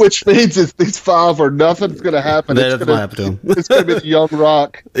 Which means if these five or nothing's going to happen. It's going to happen to him. It's going to be the Young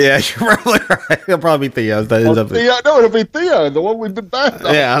Rock. Yeah, you're probably right. It'll probably be Theo. It'll be Theo, the one we've been back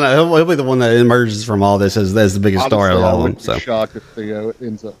on. Yeah, I know. He'll be the one that emerges from all this as the biggest story of all of them. So. Shocked if Theo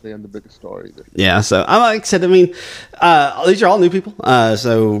ends up being the biggest story either. Yeah, so like I said, I mean, these are all new people.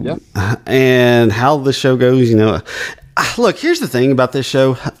 And how the show goes, look, here's the thing about this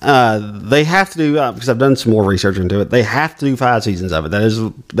show. They have to do, because I've done some more research into it, they have to do 5 seasons of it. That is,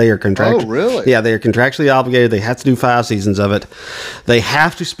 they are contractually. Oh, really? Yeah, they are contractually obligated. They have to do 5 seasons of it. They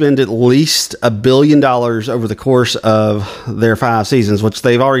have to spend at least $1 billion over the course of their 5 seasons, which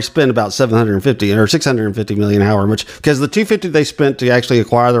they've already spent about 750 or 650 million, however much, because the 250 they spent to actually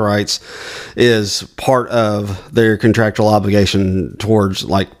acquire the rights is part of their contractual obligation towards,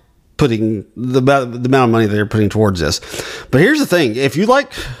 like, putting the amount of money they're putting towards this. But here's the thing: if you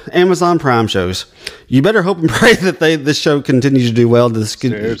like Amazon Prime shows, you better hope and pray that this show continues to do well.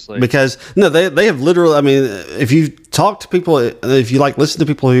 Seriously, because they have literally. I mean, if you talk to people, if you listen to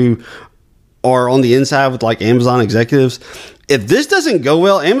people who are on the inside with like Amazon executives. If this doesn't go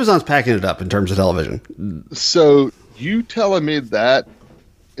well, Amazon's packing it up in terms of television. So you telling me that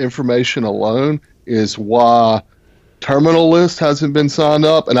information alone is why Terminal List hasn't been signed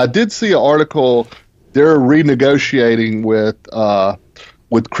up? And I did see an article, they're renegotiating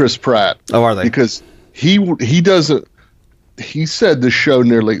with Chris Pratt. Oh, are they? Because he doesn't. He said that show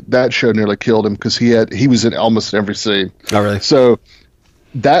nearly killed him because he was in almost every scene. Oh, really? So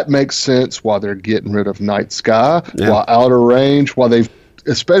that makes sense why they're getting rid of Night Sky, why Outer Range, why they've,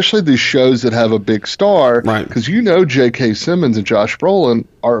 especially these shows that have a big star, right? Because J.K. Simmons and Josh Brolin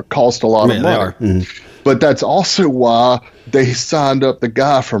cost a lot of money. They are. Mm-hmm. But that's also why they signed up the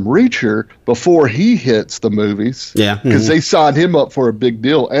guy from Reacher before he hits the movies. Yeah. Because they signed him up for a big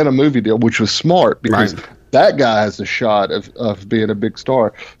deal and a movie deal, which was smart because that guy has a shot of being a big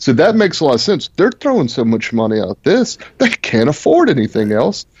star. So that makes a lot of sense. They're throwing so much money at this, they can't afford anything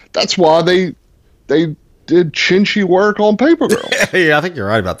else. That's why they did chinchy work on Paper Girls. Yeah, I think you're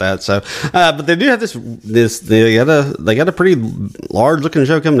right about that. So, but they do have this. They got a pretty large looking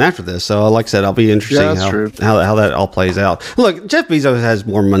show coming after this. So, like I said, I'll be interested how that all plays out. Look, Jeff Bezos has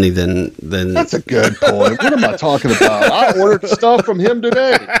more money than. That's a good point. What am I talking about? I ordered stuff from him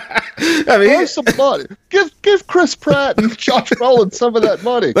today. I mean, here's some money. Give Chris Pratt and Josh Brolin some of that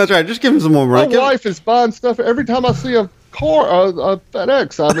money. That's right. Just give him some more money. My wife is buying stuff every time I see a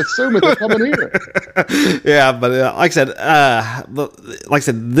FedEx. I'm assuming they're coming here. Yeah, but like I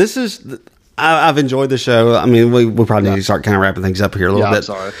said, this is. I've enjoyed the show. I mean, we probably need to start kind of wrapping things up here a little bit.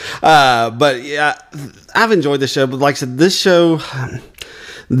 Sorry. But yeah, I've enjoyed the show. But like I said, this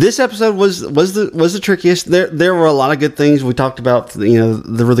episode was the trickiest. There were a lot of good things we talked about.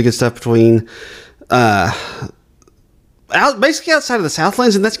 The really good stuff between. Basically outside of the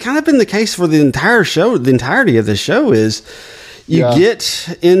Southlands, and that's kind of been the case for the entire show. The entirety of the show is you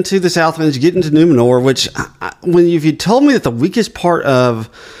get into the Southlands, you get into Numenor, which if you told me that the weakest part of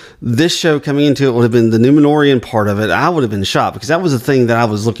this show coming into it would have been the Numenorian part of it, I would have been shocked because that was the thing that I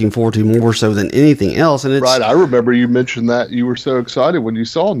was looking forward to more so than anything else. And it's right. I remember you mentioned that you were so excited when you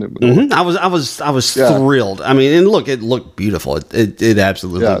saw Numenor. Mm-hmm. I was thrilled. I mean, and look, it looked beautiful. It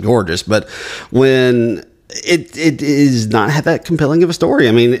absolutely looked gorgeous. But when it is not had that compelling of a story.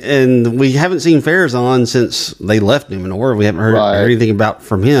 I mean, and we haven't seen Farazan since they left Numenor. We haven't heard anything about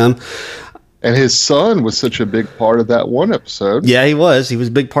from him. And his son was such a big part of that one episode. Yeah, he was. He was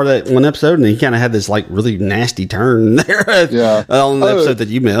a big part of that one episode, and he kind of had this like really nasty turn there on the episode that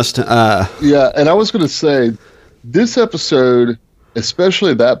you missed. Yeah, and I was going to say, this episode,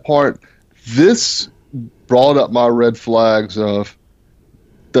 especially that part, this brought up my red flags of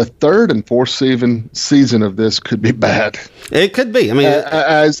the third and fourth season of this could be bad. It could be. I mean,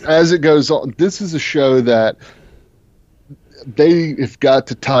 as it goes on, this is a show that they have got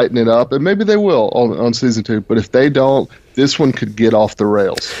to tighten it up, and maybe they will on season 2. But if they don't, this one could get off the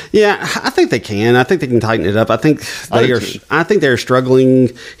rails. Yeah, I think they can. I think they can tighten it up. I think they're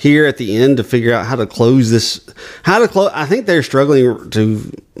struggling here at the end to figure out how to close this. I think they're struggling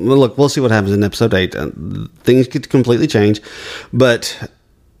to look. We'll see what happens in episode 8. Things could completely change, but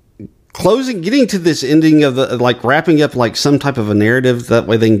getting to this ending of the wrapping up like some type of a narrative that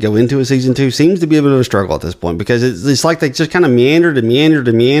way they can go into a season 2 seems to be a bit of a struggle at this point because it's like they just kind of meandered, and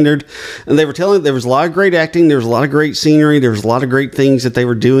they were telling there was a lot of great acting, there was a lot of great scenery, there was a lot of great things that they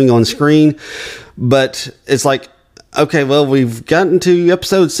were doing on screen, but it's like, okay, well, we've gotten to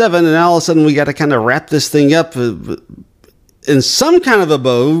episode 7 and now all of a sudden we got to kind of wrap this thing up in some kind of a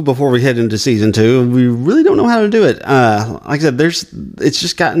bow before we head into season 2. We really don't know how to do it. Like I said, it's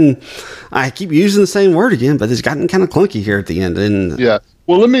just gotten, I keep using the same word again, but it's gotten kind of clunky here at the end. And yeah,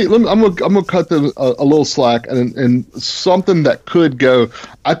 well, let me I'm gonna cut them a little slack and something that could go.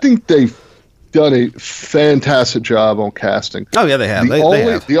 I think they've done a fantastic job on casting. Oh yeah, they have.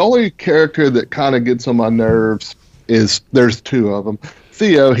 The only character that kind of gets on my nerves is there's 2 of them.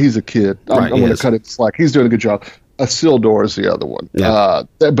 Theo, he's a kid. I'm going to cut it slack. He's doing a good job. Isildur is the other one. Yeah.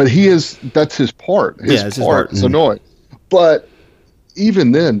 But that's his part. His part is annoying. But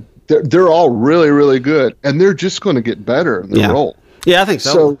even then, they're all really, really good, and they're just going to get better in their role. Yeah, I think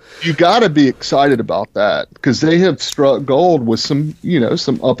so. So you got to be excited about that because they have struck gold with some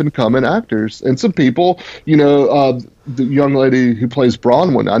up and coming actors and some people. The young lady who plays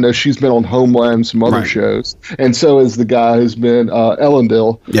Bronwyn, I know she's been on Homeland and some other shows, and so is the guy who's been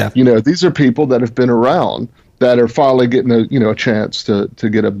Elendil. Yeah, these are people that have been around that are finally getting a chance to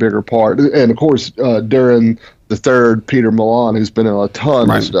get a bigger part. And of course, Durin the Third, Peter Milan, who's been in a ton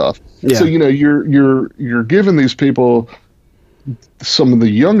of stuff. Yeah. So you're giving these people some of the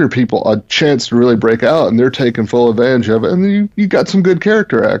younger people a chance to really break out, and they're taking full advantage of it. And then you got some good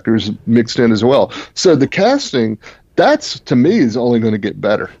character actors mixed in as well. So the casting, that's, to me, is only going to get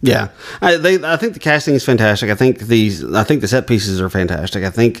better. Yeah, I think the casting is fantastic. I think the set pieces are fantastic. I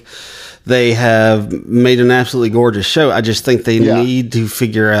think they have made an absolutely gorgeous show. I just think they need to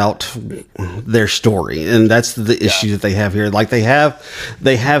figure out their story, and that's the issue that they have here. Like they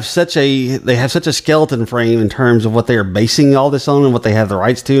have such a skeleton frame in terms of what they are basing all this on and what they have the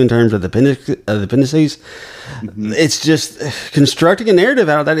rights to in terms of the appendices. Mm-hmm. It's just constructing a narrative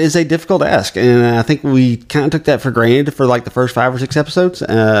out of that is a difficult task, and I think we kind of took that for granted for like the first 5 or 6 episodes,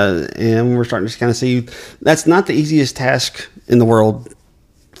 and we're starting to kind of see that's not the easiest task in the world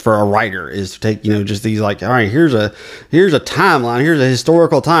for a writer, is to take, just these like, all right, here's a timeline, here's a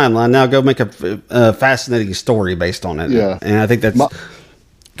historical timeline, now go make a fascinating story based on it. Yeah, and I think that's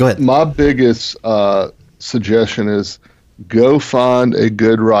go ahead. My biggest suggestion is go find a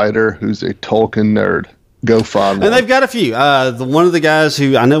good writer who's a Tolkien nerd. Go find one. And they've got a few. One of the guys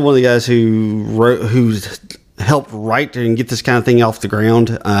who who's helped write and get this kind of thing off the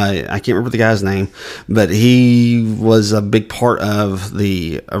ground. I can't remember the guy's name, but he was a big part of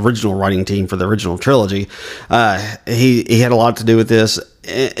the original writing team for the original trilogy. He had a lot to do with this.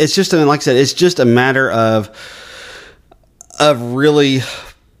 It's just, like I said, it's just a matter of really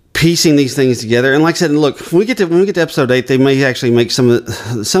piecing these things together. And like I said, look, when we get to episode 8, they may actually make some of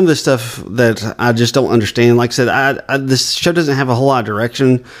the stuff that I just don't understand. Like I said, this show doesn't have a whole lot of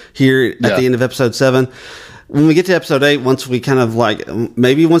direction here at the end of episode 7. When we get to episode 8, once we kind of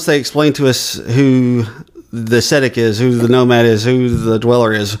maybe once they explain to us who the Sedek is, who the Nomad is, who the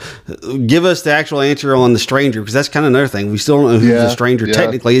Dweller is, give us the actual answer on the Stranger, because that's kind of another thing. We still don't know who the Stranger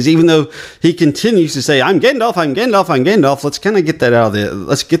technically is, even though he continues to say, "I'm Gandalf, I'm Gandalf, I'm Gandalf." Let's kind of get that out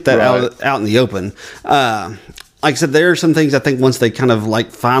in the open. Like I said, there are some things I think once they kind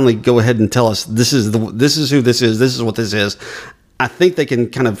of finally go ahead and tell us this is who this is, this is what this is, I think they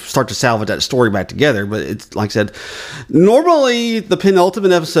can kind of start to salvage that story back together. But it's like I said, normally the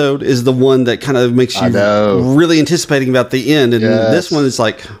penultimate episode is the one that kind of makes you really anticipating about the end. And this one is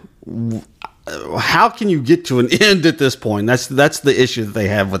like, how can you get to an end at this point? That's the issue that they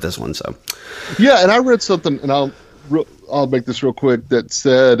have with this one. So, yeah. And I read something, and I'll make this real quick, that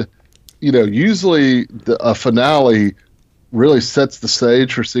said, usually a finale really sets the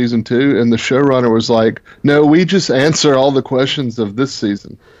stage for season 2, and the showrunner was like, no, we just answer all the questions of this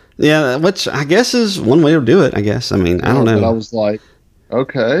season. Yeah, which I guess is one way to do it, I guess. I mean, I don't know. And I was like,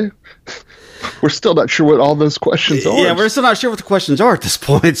 okay. We're still not sure what all those questions are. Yeah, we're still not sure what the questions are at this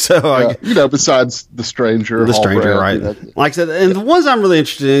point. So, besides the Stranger. The Stranger, right. Like I said, and the ones I'm really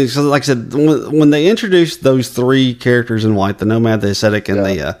interested in, so like I said, when they introduced those 3 characters in white, the Nomad, the Ascetic, and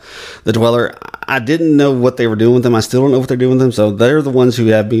the Dweller, I didn't know what they were doing with them. I still don't know what they're doing with them. So they're the ones who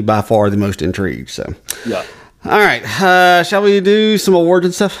have me by far the most intrigued. So, yeah. All right. Shall we do some awards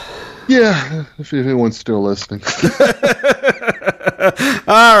and stuff? Yeah, if anyone's still listening.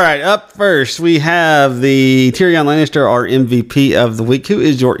 All right, up first, we have the Tyrion Lannister, our MVP of the week. Who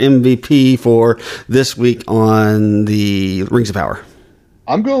is your MVP for this week on the Rings of Power?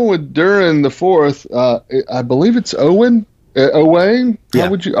 I'm going with Durin the Fourth. I believe it's Owen. Owain? Yeah. How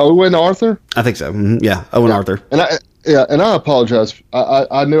would you? Owen Arthur? I think so. Mm-hmm. Yeah, Owen Arthur. And I apologize.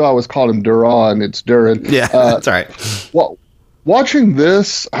 I knew I was calling him Duran. It's Durin. Yeah, that's all right. Well, watching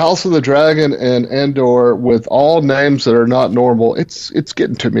this House of the Dragon and Andor with all names that are not normal, it's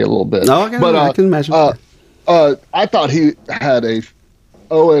getting to me a little bit. No, I can imagine. I thought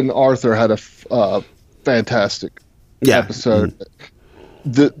Owen Arthur had a fantastic episode. Mm-hmm.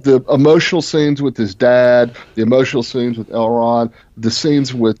 The emotional scenes with his dad, the emotional scenes with Elrond, the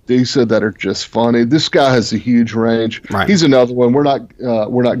scenes with Disa that are just funny. This guy has a huge range. Right. He's another one. We're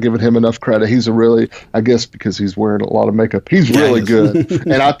not giving him enough credit. He's I guess because he's wearing a lot of makeup, he's really good.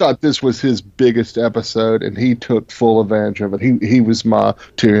 And I thought this was his biggest episode, and he took full advantage of it. He was my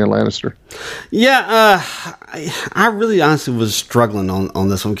Tyrion Lannister. Yeah, I really honestly was struggling on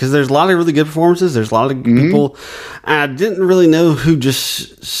this one because there's a lot of really good performances. There's a lot of people. I didn't really know who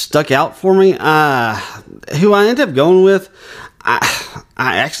just stuck out for me. Who I ended up going with, I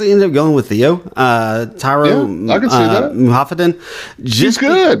actually ended up going with Theo, Tyro. I can see that. Muhaffadin. He's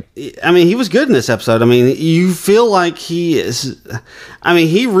good. I mean, he was good in this episode. I mean, you feel like he is. I mean,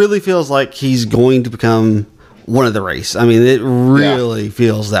 he really feels like he's going to become one of the race. I mean, it really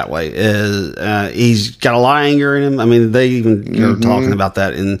feels that way. He's got a lot of anger in him. I mean, they even are talking about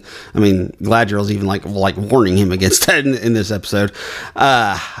that. And I mean, Galadriel's even like warning him against that in this episode.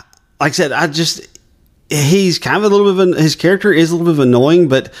 Like I said, he's kind of a little bit of his character is a little bit of annoying,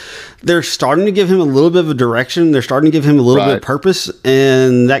 but they're starting to give him a little bit of a direction. They're starting to give him a little bit of purpose,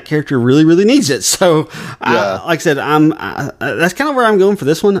 and that character really, really needs it. So, like I said, that's kind of where I'm going for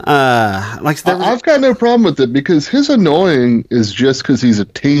this one. I've got no problem with it because his annoying is just because he's a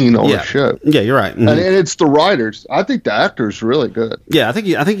teen on a show. Yeah, you're right. Mm-hmm. And it's the writers. I think the actor's really good. Yeah, I think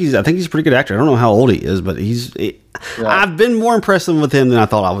he's a pretty good actor. I don't know how old he is, but I've been more impressed with him than I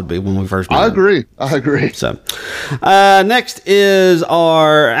thought I would be when we first met him. I agree. So, next is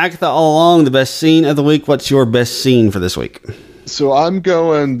our Agatha All Along, the best scene of the week. What's your best scene for this week? So I'm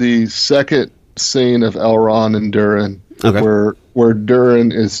going the second scene of Elrond and Durin, where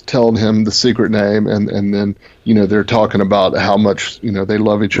Durin is telling him the secret name, and then they're talking about how much they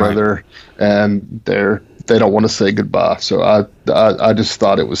love each other, and they don't want to say goodbye. So I just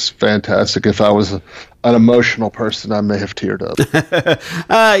thought it was fantastic. If I was an emotional person, I may have teared up.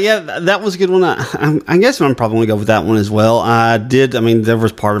 Yeah, that was a good one. I guess I'm probably going to go with that one as well. There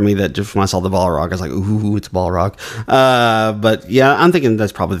was part of me that just when I saw the Balrog, I was like, ooh, it's Balrog. But yeah, I'm thinking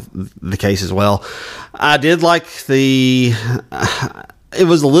that's probably the case as well. I did like it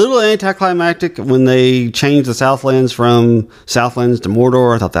was a little anticlimactic when they changed the Southlands from Southlands to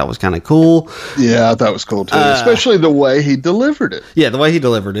Mordor. I thought that was kind of cool. Yeah, that was cool too, especially the way he delivered it. Yeah, the way he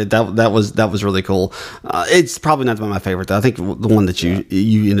delivered it, that was really cool. It's probably not my favorite though. I think the one that you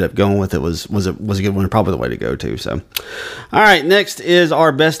ended up going with was a good one, probably the way to go too. So, all right, next is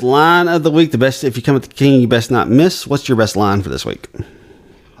our best line of the week. The best, if you come with the king, you best not miss. What's your best line for this week?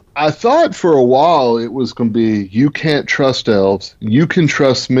 I thought for a while it was going to be, "You can't trust elves. You can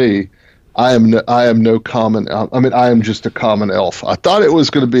trust me. I am no common. I am just a common elf." I thought it was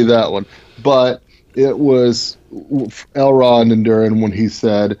going to be that one, but it was Elrond and Durin when he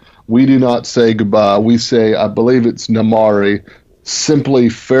said, "We do not say goodbye. We say, I believe it's Namari, simply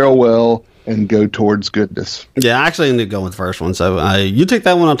farewell and go towards goodness." Yeah, I actually ended up going with the first one. So you take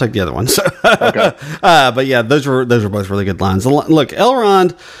that one, I'll take the other one. So, okay. But yeah, those were both really good lines. Look,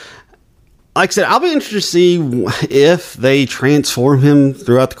 Elrond, like I said, I'll be interested to see if they transform him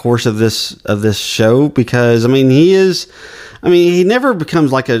throughout the course of this show, because he never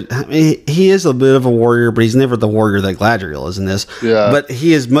becomes he is a bit of a warrior, but he's never the warrior that Galadriel is in this. Yeah. But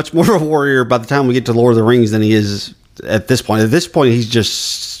he is much more of a warrior by the time we get to Lord of the Rings than he is at this point. At this point, he's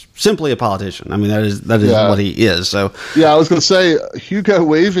just simply a politician. That is what he is. So yeah, I was going to say Hugo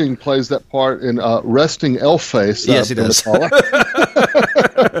Weaving plays that part in Resting Elf Face. Yes, he does.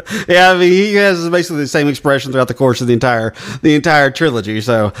 Yeah, he has basically the same expression throughout the course of the entire trilogy.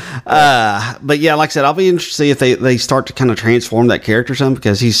 So, but yeah, like I said, I'll be interested to see if they start to kind of transform that character some,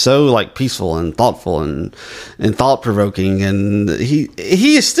 because he's so peaceful and thoughtful and thought provoking, and he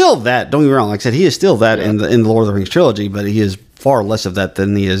is still that. Don't get me wrong. Like I said, he is still that in the Lord of the Rings trilogy, but he is far less of that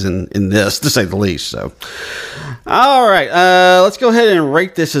than he is in this, to say the least. So, all right, let's go ahead and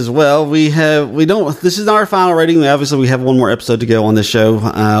rate this as well. This is not our final rating. Obviously, we have one more episode to go on this show.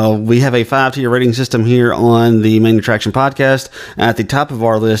 We have a 5-tier rating system here on the Main Attraction podcast. At the top of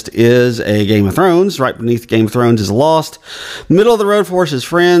our list is a Game of Thrones. Right beneath Game of Thrones is Lost. Middle of the road for us is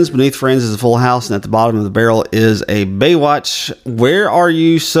Friends. Beneath Friends is a Full House, and at the bottom of the barrel is a Baywatch. Where are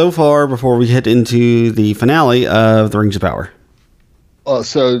you so far before we hit into the finale of The Rings of Power?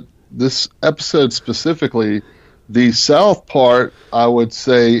 So this episode specifically, the south part, I would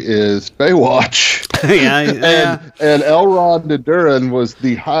say, is Baywatch. And Elrond and Durin was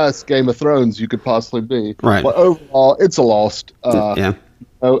the highest Game of Thrones you could possibly be. Right. But overall, it's a Lost.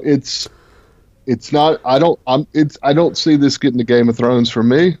 It's not. I don't see this getting to Game of Thrones for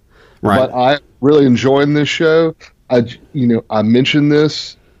me. Right. But I'm really enjoying this show. I mentioned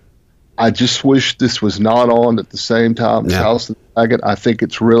this. I just wish this was not on at the same time as House of the Dragon. I think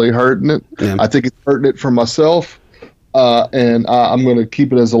it's really hurting it. Yeah. I think it's hurting it for myself, and I'm going to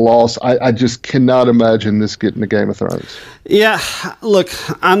keep it as a loss. I just cannot imagine this getting to Game of Thrones. Yeah, look,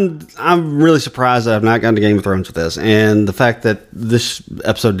 I'm really surprised that I've not gotten to Game of Thrones with this, and the fact that this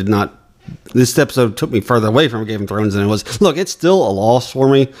episode took me further away from Game of Thrones than it was. Look, it's still a loss for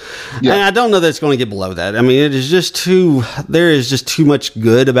me. Yeah. And I don't know that it's going to get below that. It is there is just too much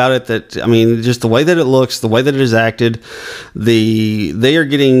good about it just the way that it looks, the way that it is acted, they are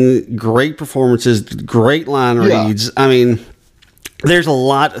getting great performances, great line reads. There's a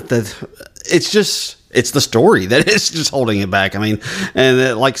lot it's the story that is just holding it back. Like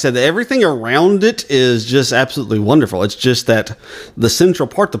I said, everything around it is just absolutely wonderful. It's just that the central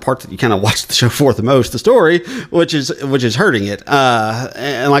part, the part that you kind of watch the show for the most, the story, which is hurting it.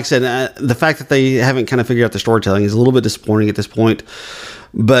 And like I said, the fact that they haven't kind of figured out the storytelling is a little bit disappointing at this point.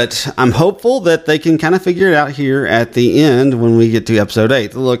 But I'm hopeful that they can kind of figure it out here at the end when we get to episode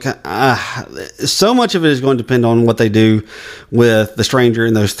 8. Look, so much of it is going to depend on what they do with the stranger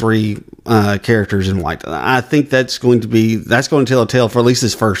and those 3 characters in white. I think that's going to tell a tale for at least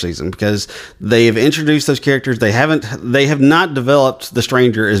this first season, because they have introduced those characters. They have not developed the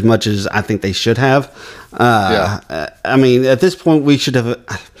stranger as much as I think they should have. I mean, at this point,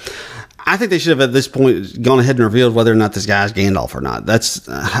 I think they should have at this point gone ahead and revealed whether or not this guy is Gandalf or not. That's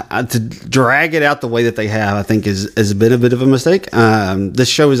to drag it out the way that they have, I think is a bit of a mistake. This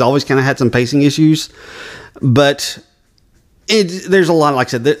show has always kind of had some pacing issues, but there's a lot, like I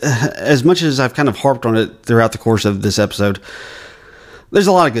said, as much as I've kind of harped on it throughout the course of this episode, there's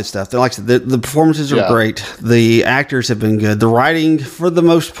a lot of good stuff. Like I said, the performances are great. The actors have been good. The writing, for the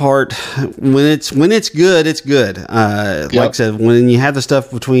most part, when it's good, it's good. Like I said, when you have the stuff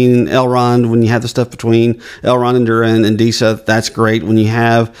between Elrond, when you have the stuff between Elrond and Durin and Disa, that's great. When you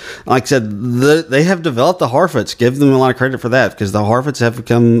have, like I said, they have developed the Harfoots. Give them a lot of credit for that, because the Harfoots have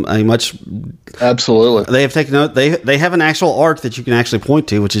become a much... Absolutely. They have taken out... They have an actual arc that you can actually point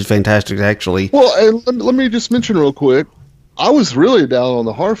to, which is fantastic, actually. Well, and let me just mention real quick, I was really down on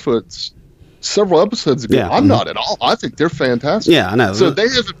the Harfoots several episodes ago. I'm not at all. I think they're fantastic. Yeah, I know. So they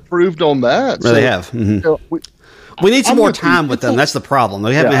have improved on that. They have. Mm-hmm. You know, we need some more time with them. That's the problem.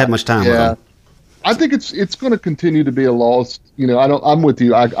 They haven't had much time with them. I think it's going to continue to be a loss. You know, I'm with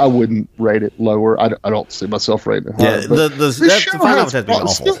you. I wouldn't rate it lower. I don't see myself rating it higher. Yeah, the final would have been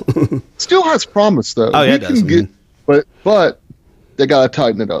awful. Still has promise, though. Oh, yeah, it does. But they got to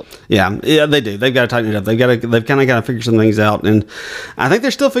tighten it up. Yeah, they do. They've got to tighten it up. They've kind of got to figure some things out, and I think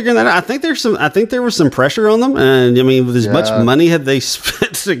they're still figuring that out. I think there was some pressure on them, and I mean, with as much money had they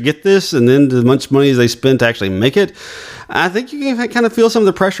spent to get this, and then as much money as they spent to actually make it, I think you can kind of feel some of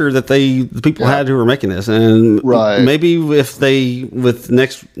the pressure that the people had who were making this, and maybe if they with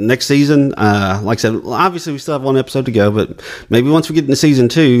next season, like I said, obviously we still have one episode to go, but maybe once we get into season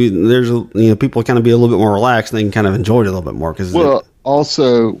 2, there's people kind of be a little bit more relaxed and they can kind of enjoy it a little bit more, because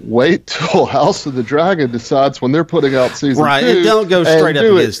also, wait till House of the Dragon decides when they're putting out season 2. Right, and don't go straight up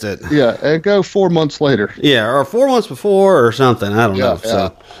against it. Yeah, and go 4 months later. Yeah, or 4 months before or something. I don't know.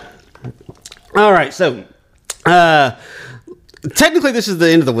 So, all right, so technically this is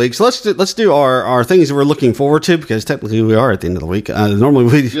the end of the week. So let's do our things that we're looking forward to, because technically we are at the end of the week. Normally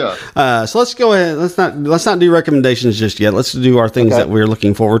we so let's go ahead. Let's not do recommendations just yet. Let's do our things that we're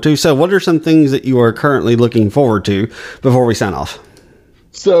looking forward to. So what are some things that you are currently looking forward to before we sign off?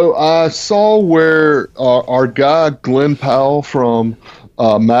 So I saw where our guy Glenn Powell from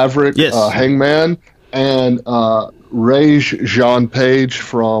Maverick, Hangman, and Rage Jean Page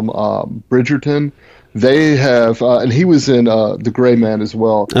from Bridgerton, they have, and he was in The Gray Man as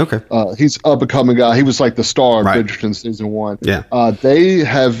well. Okay. He's up and coming guy. He was like the star of Bridgerton season 1. Yeah. They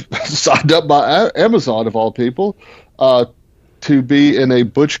have signed up by Amazon, of all people, to be in a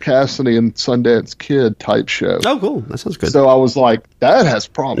Butch Cassidy and Sundance Kid type show. Oh, cool. That sounds good. So I was like, that has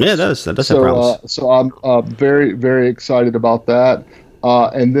promise. Yeah, it does. That does have promise. So I'm very, very excited about that.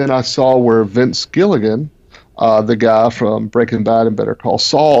 And then I saw where Vince Gilligan, the guy from Breaking Bad and Better Call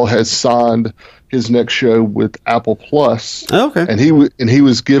Saul, has signed his next show with Apple Plus. Oh, okay. And he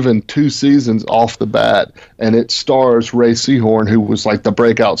was given 2 seasons off the bat, and it stars Ray Seahorn, who was like the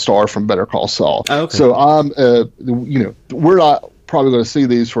breakout star from Better Call Saul. Oh, okay. So I'm, we're not probably going to see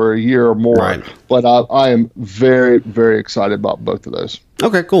these for a year or more, but I am very, very excited about both of those.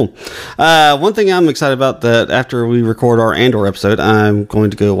 Okay, cool. One thing I'm excited about that after we record our Andor episode, I'm going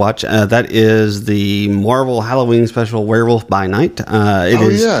to go watch. That is the Marvel Halloween special, Werewolf by Night.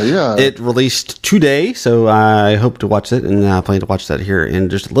 It released today, so I hope to watch it, and I plan to watch that here in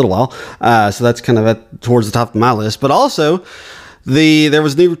just a little while. So that's kind of towards the top of my list. But also, there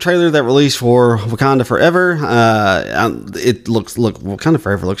was a new trailer that released for Wakanda Forever. Wakanda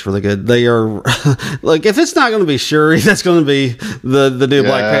Forever looks really good. They are like, if it's not going to be Shuri, that's going to be the new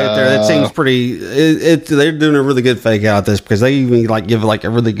Black Panther. It seems pretty. They're doing a really good fake out of this, because they even give a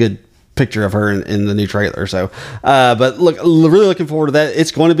really good picture of her in the new trailer. So, but really looking forward to that. It's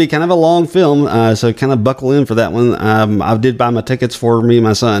going to be kind of a long film, so kind of buckle in for that one. I did buy my tickets for me and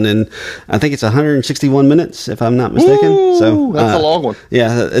my son, and I think it's 161 minutes, if I'm not mistaken. Ooh, so that's a long one.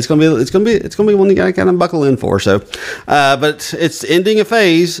 Yeah, it's gonna be one you gotta kind of buckle in for. So, but it's ending a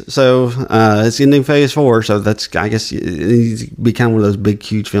phase, so it's ending phase 4. So that's, I guess, it needs to be kind of one of those big,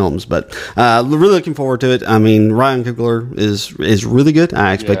 huge films. But really looking forward to it. I mean, Ryan Coogler is really good.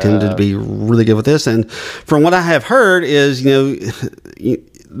 I expect him to be really good with this, and from what I have heard is, they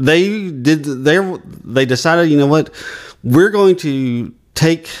decided, we're going to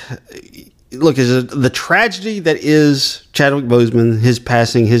take look, is the tragedy that is Chadwick Boseman, his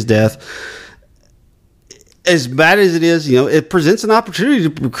passing, his death, as bad as it is, it presents an opportunity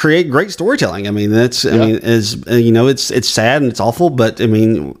to create great storytelling. I mean, it's sad and it's awful, but I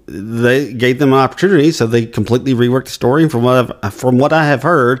mean, they gave them an opportunity, so they completely reworked the story. And from what I have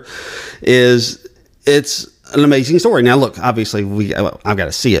heard, it's an amazing story. Now, look, obviously, I've got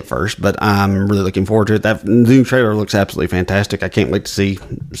to see it first, but I'm really looking forward to it. That new trailer looks absolutely fantastic. I can't wait to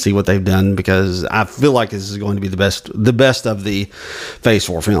see what they've done, because I feel like this is going to be the best of the Phase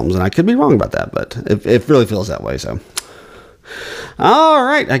 4 films, and I could be wrong about that, but it really feels that way. So, all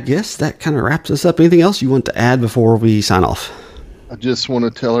right, I guess that kind of wraps us up. Anything else you want to add before we sign off? I just want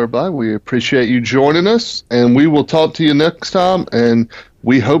to tell everybody we appreciate you joining us, and we will talk to you next time, and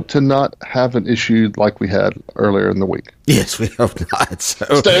we hope to not have an issue like we had earlier in the week. Yes, we hope not. So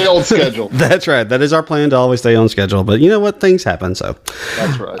stay on schedule. That's right. That is our plan, to always stay on schedule. But you know what? Things happen. So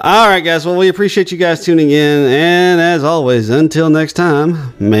that's right. All right, guys. Well, we appreciate you guys tuning in. And as always, until next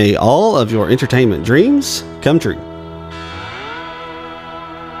time, may all of your entertainment dreams come true.